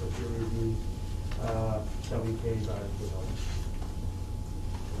associated with the peer review shall be paid by the owner.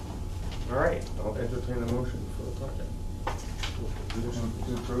 All right, I'll entertain a motion for the project. Motion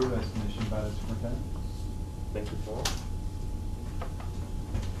to approve as conditioned by the superintendent. Thank you, Paul.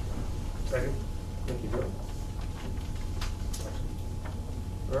 Second. Thank you, Joe.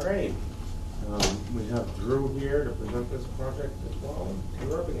 All right, we have Drew here to present this project as well.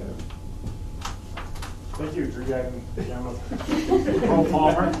 You're up again. Thank you, Drew Gagnon, again with Paul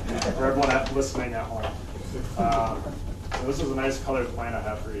Palmer, for everyone listening at home. So this is a nice colored plan I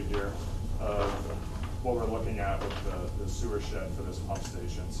have for you here of what we're looking at with the sewer shed for this pump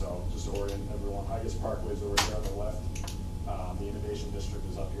station. So just to orient everyone, Higas Parkway is over here on the left. The Innovation District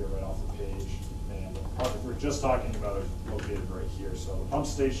is up here right off the page. And the project we're just talking about is located right here. So the pump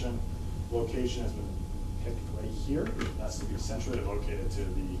station location has been picked right here. That's to be centrally located to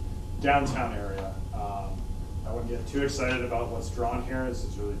the downtown area. I wouldn't get too excited about what's drawn here. This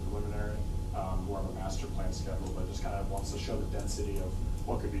is really preliminary, more of a master plan schedule, but just kind of wants to show the density of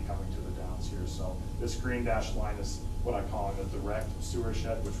what could be coming to the downs here. So this green dashed line is what I call the direct sewer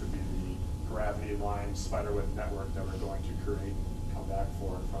shed, which would be the gravity line spiderweb network that we're going to create come back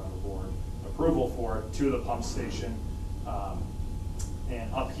for in front of the board, approval for, to the pump station.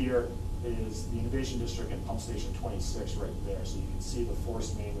 And up here is the Innovation District and Pump Station 26 right there. So you can see the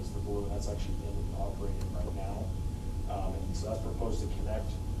force main is the blue, and that's actually in and operating right now. And so that's proposed to connect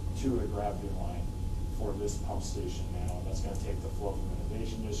to a gravity line for this pump station now. And that's going to take the flow from the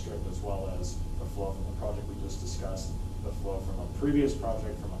Innovation District as well as the flow from the project we just discussed, the flow from a previous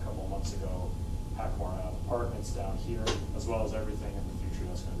project from a couple months ago, Hackmore Apartments down here, as well as everything in the future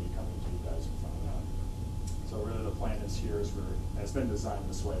that's going to be coming to you guys in front of that. So really the plan is here is it's been designed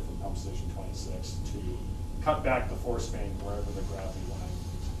this way from Pump Station 26 to cut back the force main wherever the gravity line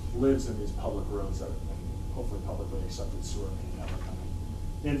lives in these public roads that and hopefully publicly accepted sewer main that we're coming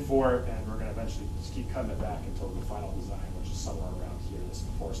in for, and we're going to eventually just keep cutting it back until the final design, which is somewhere around here. This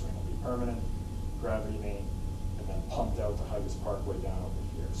force main will be permanent, gravity main, and then pumped out to Higas Parkway down over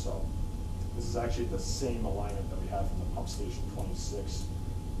here. So this is actually the same alignment that we have from the Pump Station 26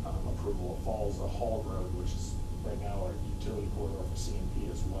 approval. It follows the Hall Road, which is right now a utility corridor for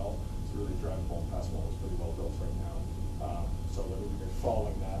CMP as well. It's really drivable and passable. It's pretty well built right now. So that we'll be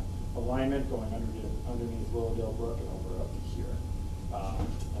following that alignment, going underneath Willowdale Brook and over up to here.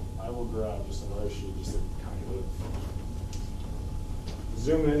 And I will grab just another sheet just to kind of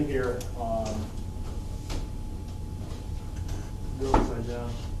zoom in here on. Go upside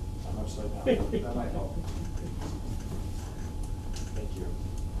down. I'm upside down. That might help. Thank you.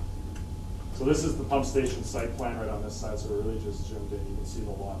 So this is the pump station site plan right on this side, so we're really just zoomed in. You can see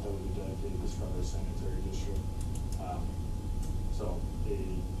the lot that would be dedicated to Scarborough Sanitary District. So the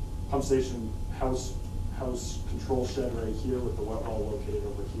pump station house control shed right here with the wet well located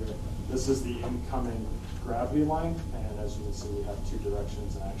over here. This is the incoming gravity line, and as you can see, we have two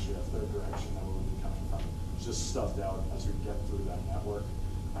directions and actually a third direction that we will be coming from. It's just stuffed out as we get through that network.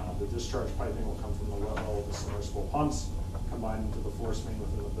 The discharge piping will come from the wet well with the submersible pumps, combined into the force main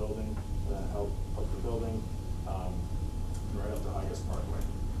within the building, and then out of the building, right up to Higas Parkway.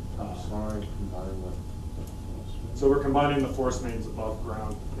 Combined with. So we're combining the force mains above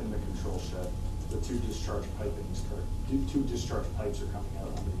ground in the control shed. The two discharge pipings, two discharge pipes are coming out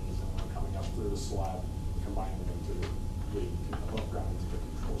underneath, and we're coming up through the slab, combining them into the above ground into the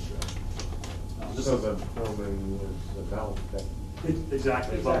control shed. So the building is a valve pit.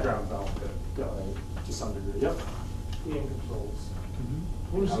 Exactly, above ground valve pit, to some degree, yep. Being controls.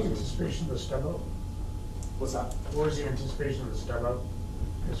 What was the anticipation of the stub out? What's that? What was the anticipation of the stub out?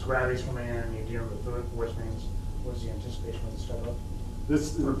 Because gravity's coming in and you're dealing with the force mains. What was the anticipation of the stub out?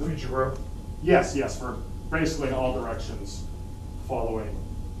 This For future growth? Yes, for basically all directions following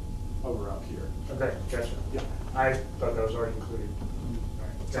over up here. Okay, gotcha. Yeah. I thought that was already included.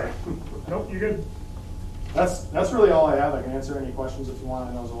 Sorry. Nope, you're good. That's really all I have. I can answer any questions if you want.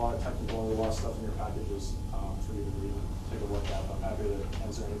 I know there's a lot of technical and a lot of stuff in your packages for you to read and take a look at. I'm happy to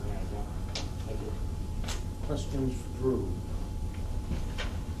answer anything I can. Thank you. Questions for Drew?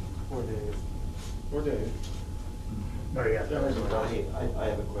 Or Dave. Or Dave? No, yeah. I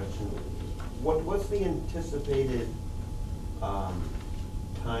have a question. What's the anticipated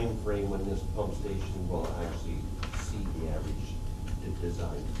time frame when this pump station will actually see the average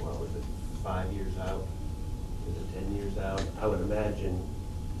design flow? Is it 5 years out? Is it 10 years out? I would imagine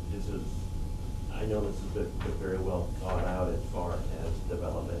I know this has been very well thought out as far as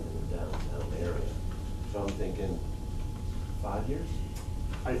development in the downtown area. So I'm thinking 5 years?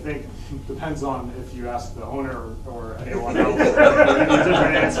 I think depends on if you ask the owner or anyone else.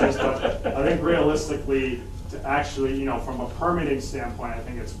 Different answers, but I think realistically, to actually, from a permitting standpoint, I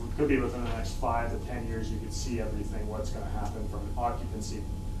think it could be within the next 5 to 10 years. You could see everything, what's going to happen from an occupancy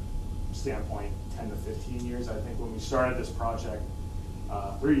standpoint. 10 to 15 years. I think when we started this project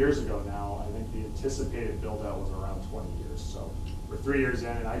 3 years ago now, I think the anticipated build out was around 20 years. So we're 3 years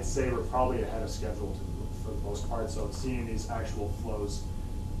in, and I'd say we're probably ahead of schedule for the most part. So seeing these actual flows,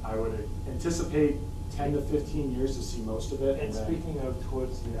 I would anticipate 10 to 15 years to see most of it. And speaking of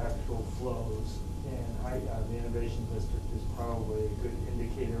towards the actual flows, and the Innovation District is probably a good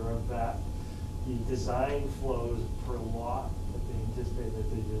indicator of that. The design flows per lot that they anticipate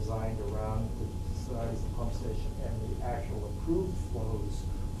that they designed around the size of the pump station and the actual approved flows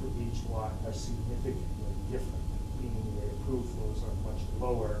for each lot are significantly different, meaning the approved flows are much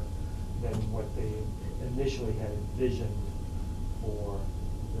lower than what they initially had envisioned for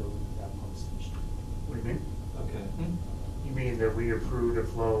building that pump station. What do you mean? Okay. You mean that we approved a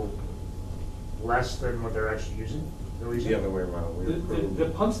flow less than what they're actually using? The other way around. We approved. The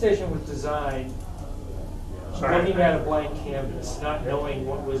pump station was designed looking at a blank canvas, not knowing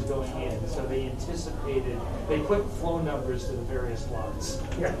what was going in. So they anticipated, they put flow numbers to the various lots.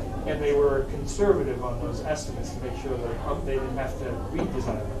 Yeah. And they were conservative on those estimates to make sure that they didn't have to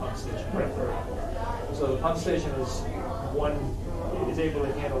redesign the pump station. So the pump station is able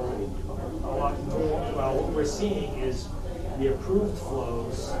to handle a lot more. Well, what we're seeing is the approved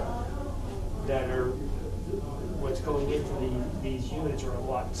flows that are what's going into these units are a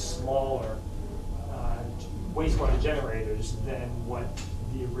lot smaller wastewater generators than what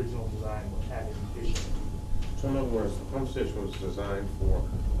the original design had envisioned. So in other words, the pump station was designed for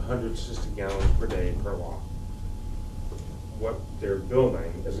 100 60 gallons per day per lot. What they're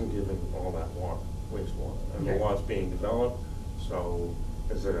building isn't giving all that water, wastewater, and the Yeah. lot's being developed. So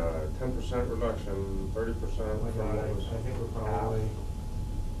is it a 10% reduction, 30%? Oh my God, I think we're probably.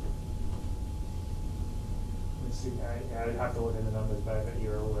 Let's see, I'd have to look at the numbers, but I bet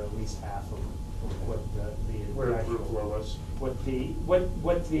you're at least half of what What the the actual approved flow was. What the What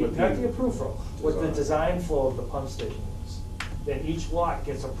not the the approved flow, what the design. design flow of the pump station is. Then each lot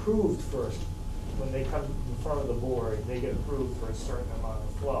gets approved first. When they come in front of the board, they get approved for a certain amount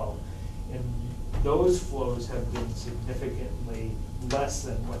of flow. And those flows have been significantly less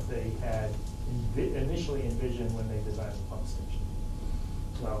than what they had initially envisioned when they designed the pump station.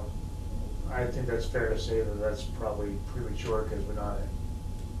 Well, I think that's fair to say that that's probably premature because we're not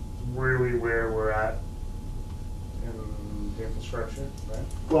really where we're at in the infrastructure, right?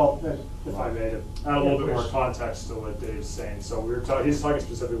 Well, if I may, to add a little bit more context to what Dave's saying. So he's talking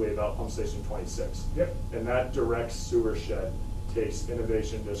specifically about pump station 26. Yep. And that direct sewer shed takes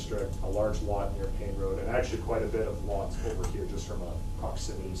Innovation District, a large lot near Payne Road, and actually quite a bit of lots over here just from a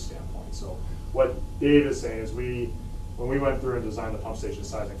proximity standpoint. So what Dave is saying is when we went through and designed the pump station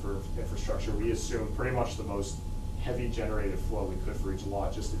sizing for infrastructure, we assumed pretty much the most heavy generated flow we could for each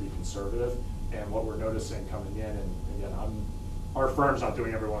lot just to be conservative. And what we're noticing coming in, and again, our firm's not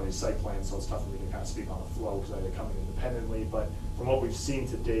doing every one of these site plans, so it's tough for me to kind of speak on the flow because they come in independently, but from what we've seen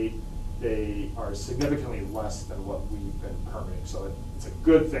to date, they are significantly less than what we've been permitting. So it's a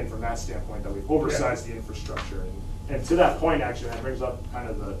good thing from that standpoint that we've oversized the infrastructure. And to that point, actually, that brings up kind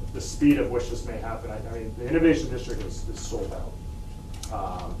of the speed at which this may happen. I mean, the Innovation District is sold out.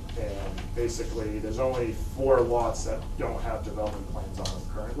 And basically, there's only 4 lots that don't have development plans on them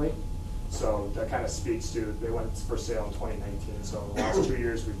currently. So that kind of speaks to, they went for sale in 2019. So in the last 2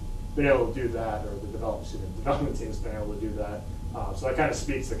 years, we've been able to do that, or the development team has been able to do that. So that kind of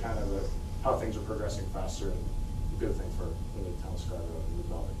speaks to kind of how things are progressing faster, and a good thing for the town of Scarborough and the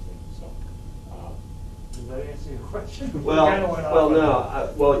development team. So, Does that answer your question? Well, Kinda went off well, on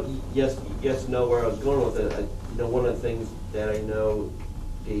no, that. yes, no, where I was going with it, one of the things that I know,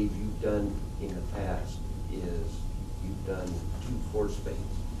 Dave, you've done in the past is you've done 2 force mains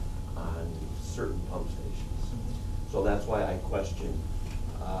on certain pump stations. So that's why I question,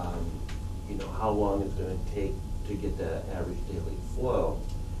 how long it's gonna take to get the average daily flow.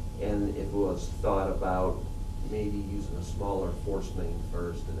 And if it was thought about maybe using a smaller force main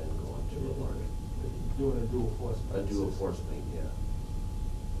first and then going to a larger. Doing a dual force. A dual force main, yeah.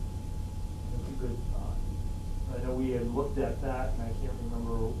 That's a good thought. I know we had looked at that, and I can't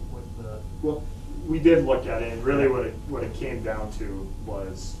remember what the. well, we did look at it, and really what it came down to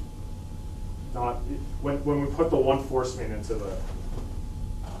was not, when we put the one force main into the,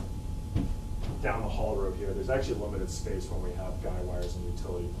 down the hall road here, there's actually limited space when we have guy wires and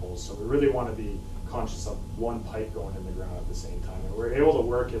utility poles. So we really want to be conscious of one pipe going in the ground at the same time. And we're able to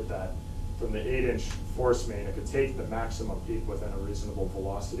work at that from the 8-inch force main. It could take the maximum peak within a reasonable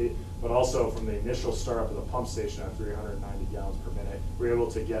velocity, but also from the initial startup of the pump station at 390 gallons per minute, we're able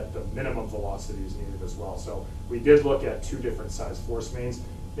to get the minimum velocities needed as well. So we did look at 2 different size force mains.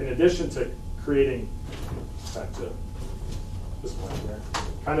 In addition to creating, back to this point here,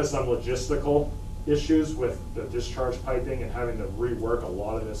 kind of some logistical issues with the discharge piping and having to rework a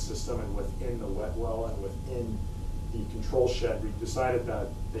lot of this system, and within the wet well and within the control shed, we decided that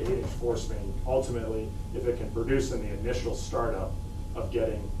the 8-inch force main, ultimately, if it can produce in the initial startup of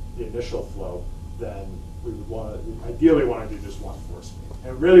getting the initial flow, then we would ideally want to do just one force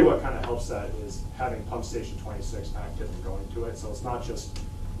main. And really what kind of helps that is having pump station 26 active and going to it. So it's not just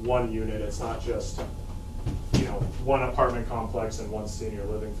one unit, it's not just one apartment complex and one senior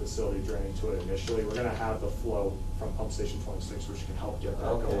living facility draining to it initially. We're going to have the flow from pump station 26, which can help get that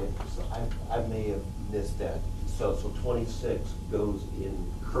Okay, going. So. I may have missed that. So 26 goes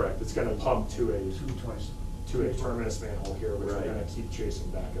in. Correct. It's going to pump to a terminus manhole here, which Right. we're going to keep chasing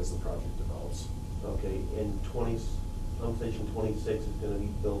back as the project develops. Okay, and 20, pump station 26 is gonna be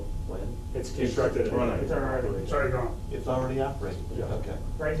built when? It's constructed. It's running. It's already. It's already gone. It's already operating? Yeah. Okay.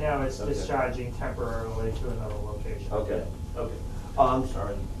 Right now, it's Okay. discharging temporarily to another location. Okay, okay. Oh, I'm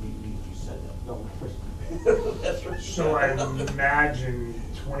sorry, you said that. No. That's right. So I imagine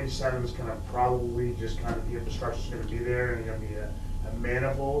 27 is gonna probably just kind of, the infrastructure's gonna be there, and gonna be a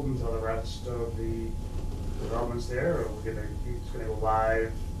manifold until the rest of the development's there, or it's gonna go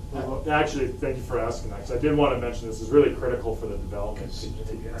live? Well, actually, thank you for asking that, because I did want to mention this is really critical for the development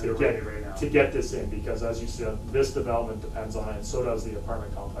to get this in, because as you said, this development depends on it, and so does the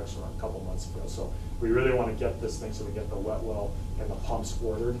apartment complex from a couple months ago. So we really want to get this thing so we get the wet well and the pumps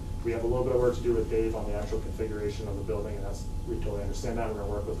ordered. We have a little bit of work to do with Dave on the actual configuration of the building, and we totally understand that. We're going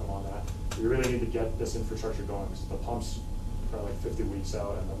to work with him on that. We really need to get this infrastructure going, because the pumps are like 50 weeks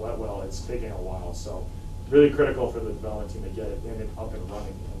out, and the wet well, it's taking a while. So really critical for the development team to get it in and up and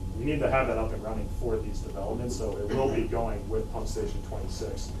running. We need to have that up and running for these developments, so it will be going with pump station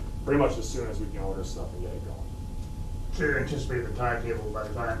 26 pretty much as soon as we can order stuff and get it going. So you anticipate the timetable by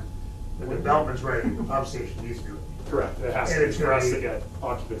the time the development's ready, the pump station needs to be ready? Correct. It has And to be it's for gonna us be- to get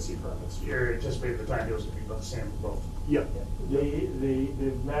occupancy permits. You're anticipating the timetable's gonna be about the same for both? Yep.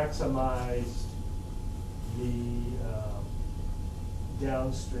 They've maximized the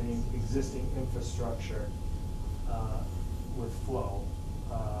downstream existing infrastructure with flow,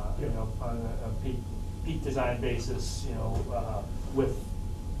 you know, on a peak design basis, you know,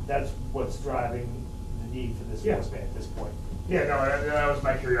 that's what's driving the need for this Yeah. expand at this point. Yeah, no, that was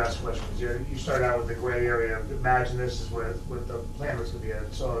my curiosity question, because you start out with the gray area, imagine this is where the plan was gonna be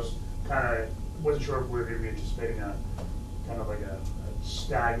at, so I was kinda, wasn't sure if we were gonna be anticipating a, kind of like a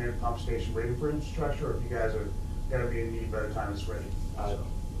stagnant pump station waiting for infrastructure, or if you guys are gonna be in need by the time it's ready. I'm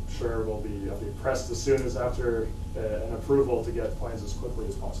sure I'll be pressed as soon as after an approval to get plans as quickly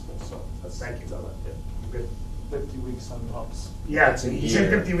as possible, so that's. Thank you. Yeah. Good. 50 weeks on pumps. Yeah, you said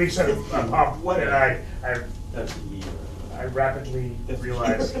 50 weeks on a pump, What? and That's a year. I rapidly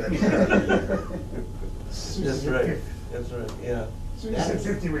realized that. That's right, that's right, yeah. As soon as you said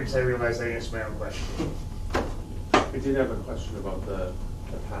 50 weeks, I realized I answered my own question. We did have a question about the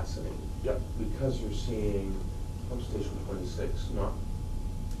capacity. Yep. Because you're seeing pump station 26 not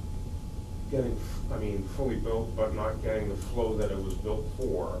getting, fully built, but not getting the flow that it was built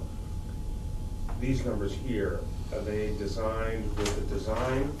for, these numbers here, are they designed with the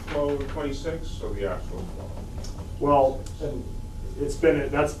design flow of 26 or the actual flow? Well, and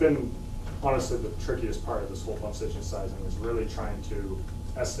that's been honestly the trickiest part of this whole pump station sizing, is really trying to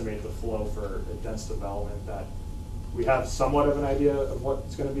estimate the flow for a dense development that we have somewhat of an idea of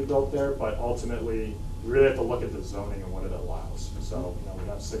what's going to be built there, but ultimately we really have to look at the zoning and what it allows. So, you know, we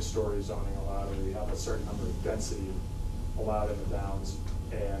have 6-story zoning allowed, or we have a certain number of density allowed in the downs,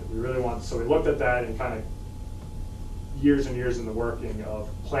 and we really want, so we looked at that and kind of years and years in the working of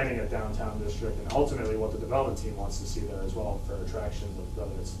planning a downtown district, and ultimately what the development team wants to see there as well for attractions, of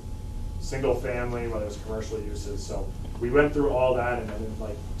whether it's single family, whether it's commercial uses. So we went through all that, and then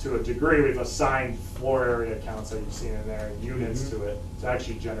like to a degree we've assigned floor area counts that you've seen in there and units to it to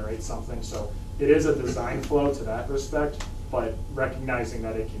actually generate something. So it is a design flow to that respect, but recognizing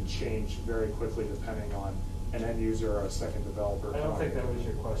that it can change very quickly depending on an end user or a second developer. I don't think that was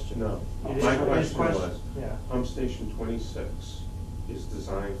your question. No. It is- My it is question was, Yeah. pump station 26 is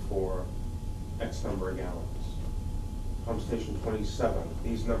designed for X number of gallons. Pump station 27,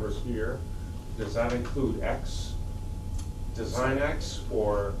 these numbers here, does that include X, design X,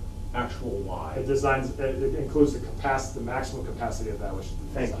 or actual Y? It designs, it includes the capacity, the maximum capacity of that, which is the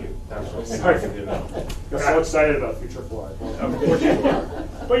Thank design. you. That's what we Sorry. wanted to know. Got so excited about future flow. Of course you are.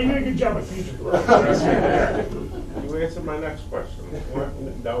 But you did a good job of future growth. You answered my next question.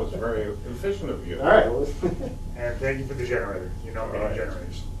 That was very efficient of you. All right. Well, And thank you for the generator, you know, All right.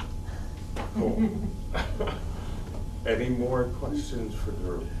 generators. Cool. Any more questions for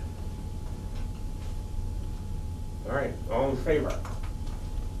Drew? All right, all in favor?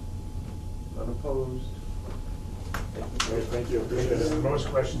 Unopposed? Great, thank you. Appreciate This is the it. most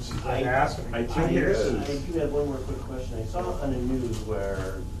questions you can ask. I think it is. I do have one more quick question. I saw on the news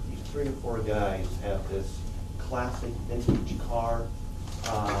where these 3 or 4 guys have this classic vintage car,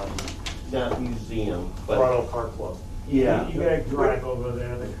 not museum, but. Toronto Car Club. Yeah. You gotta drive over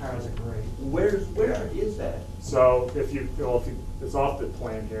there, the cars are great. Where is that? So it's off the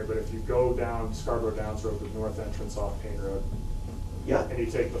plan here, but if you go down Scarborough Downs Road, the north entrance off Payne Road, Yeah. and you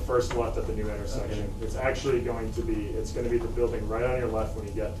take the first left at the new intersection, Okay. it's actually going to be, it's gonna be the building right on your left when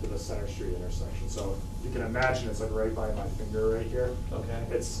you get to the Center Street intersection. So you can imagine it's like right by my finger right here. Okay.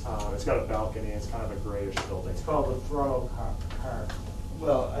 It's got a balcony, it's kind of a grayish building. It's called the Throttle Car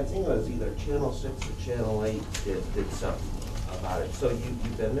Well, I think it was either Channel 6 or Channel 8 did something about it. So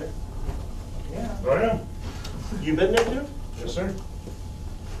you've been there? Yeah. Oh, yeah. You been there too? Yes, sir.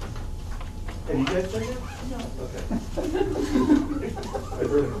 Have you guys been there? No. Okay. I've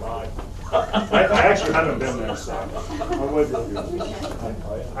driven by. I actually haven't been there, so I went there.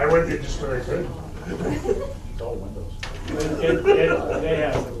 I went there just where I could. It's all windows. They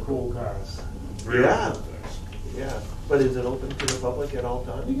have some cool cars. Yeah. Yeah. But is it open to the public at all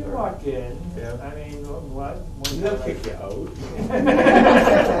times? You can or- walk in, Yeah. I mean, what? They'll kick you out.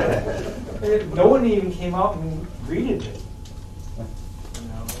 No one even came out and greeted me. You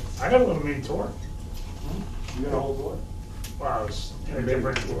know, I got a little mini tour. you got a whole door? Well, I was in a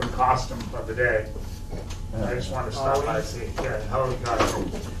different costume of the day. I just wanted to stop by and see, Halloween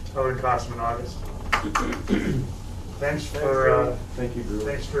costume in August. Thanks for, Thank you, Drew.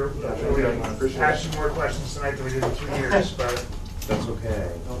 thanks for Appreciate it. asking more questions tonight than we did in 2 years, but. That's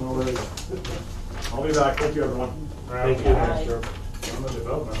okay. I'll be back. Thank you, everyone. Thank you. Thanks, Drew. On the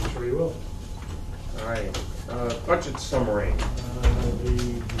development, I'm sure you will. All right, budget summary.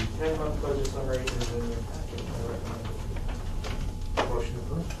 The 10-month budget summary is in your packet. I recommend Motion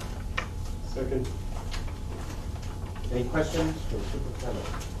approved. Second. Any questions from superintendent?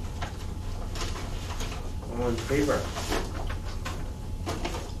 All in favor?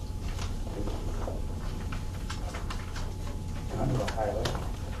 I'm gonna highlight.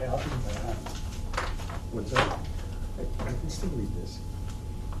 Okay, I'll do that. What's that? I can still read this.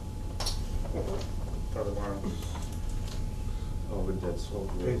 For the warrant. Oh, the dead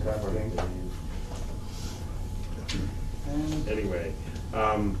soldier. Big time, Anyway,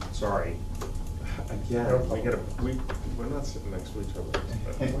 sorry. Again, we're not sitting next to each other.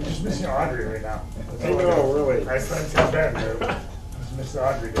 We're just missing Audrey right now. I know, really. I said to Ben, I just miss the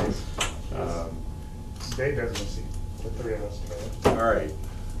Audrey days. Dave doesn't see the three of us together. All right,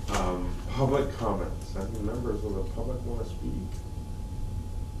 public comments. Any members of the public want to speak?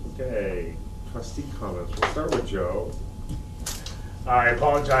 Okay, trustee comments. We'll start with Joe. I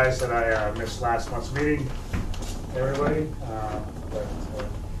apologize that I missed last month's meeting, everybody. But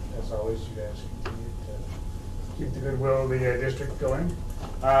as always, you guys continue to keep the goodwill of the district going.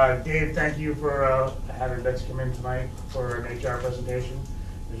 Dave, thank you for having Betsy come in tonight for an HR presentation.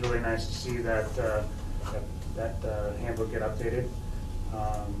 It was really nice to see that handbook get updated.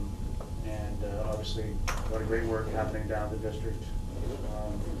 And obviously, a lot of great work happening down the district.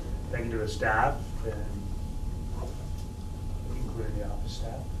 Thank you to the staff, and including the office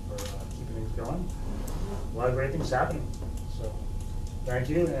staff, for keeping things going. A lot of great things happening. So, thank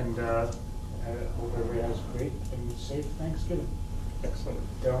you, and I hope everybody has a great and safe Thanksgiving. Excellent.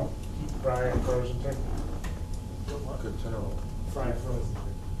 Don't keep frying frozen turkey. Good to know. Frying frozen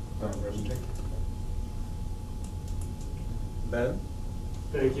turkey. Frying frozen turkey. Ben?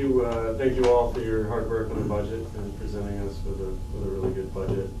 Thank you all for your hard work on the budget and presenting us with a really good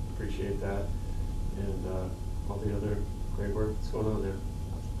budget. Appreciate that. And all the other great work that's going on there.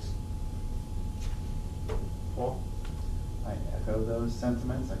 Paul? I echo those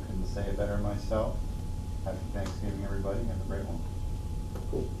sentiments. I couldn't say it better myself. Happy Thanksgiving, everybody. Have a great one.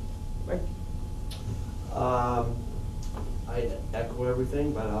 Cool. Mike? I echo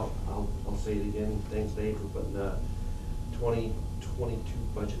everything, but I'll say it again. Thanks, Dave, for putting the 2022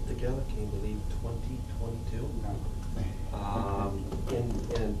 budget together. Can you believe 2022? No.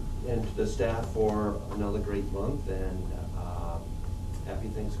 And to the staff for another great month, and happy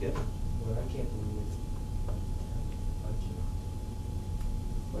Thanksgiving. Well, I can't believe it's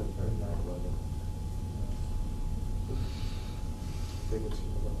budget.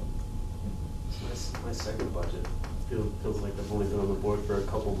 It's my second budget. Feels like I've only been on the board for a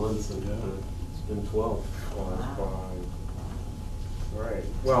couple months, and it's been 12. All right,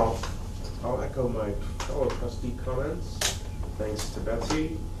 well, I'll echo my fellow trustee comments. Thanks to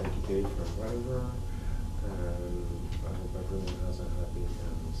Betsy, thank you Dave for inviting her, and I hope everyone has a happy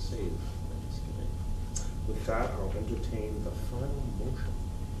and safe Thanksgiving. With that, I'll entertain the final motion.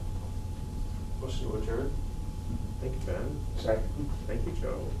 Motion to adjourn? Thank you, Ben. Second. Thank you,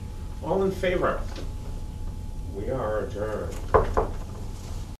 Joe. All in favor? We are adjourned.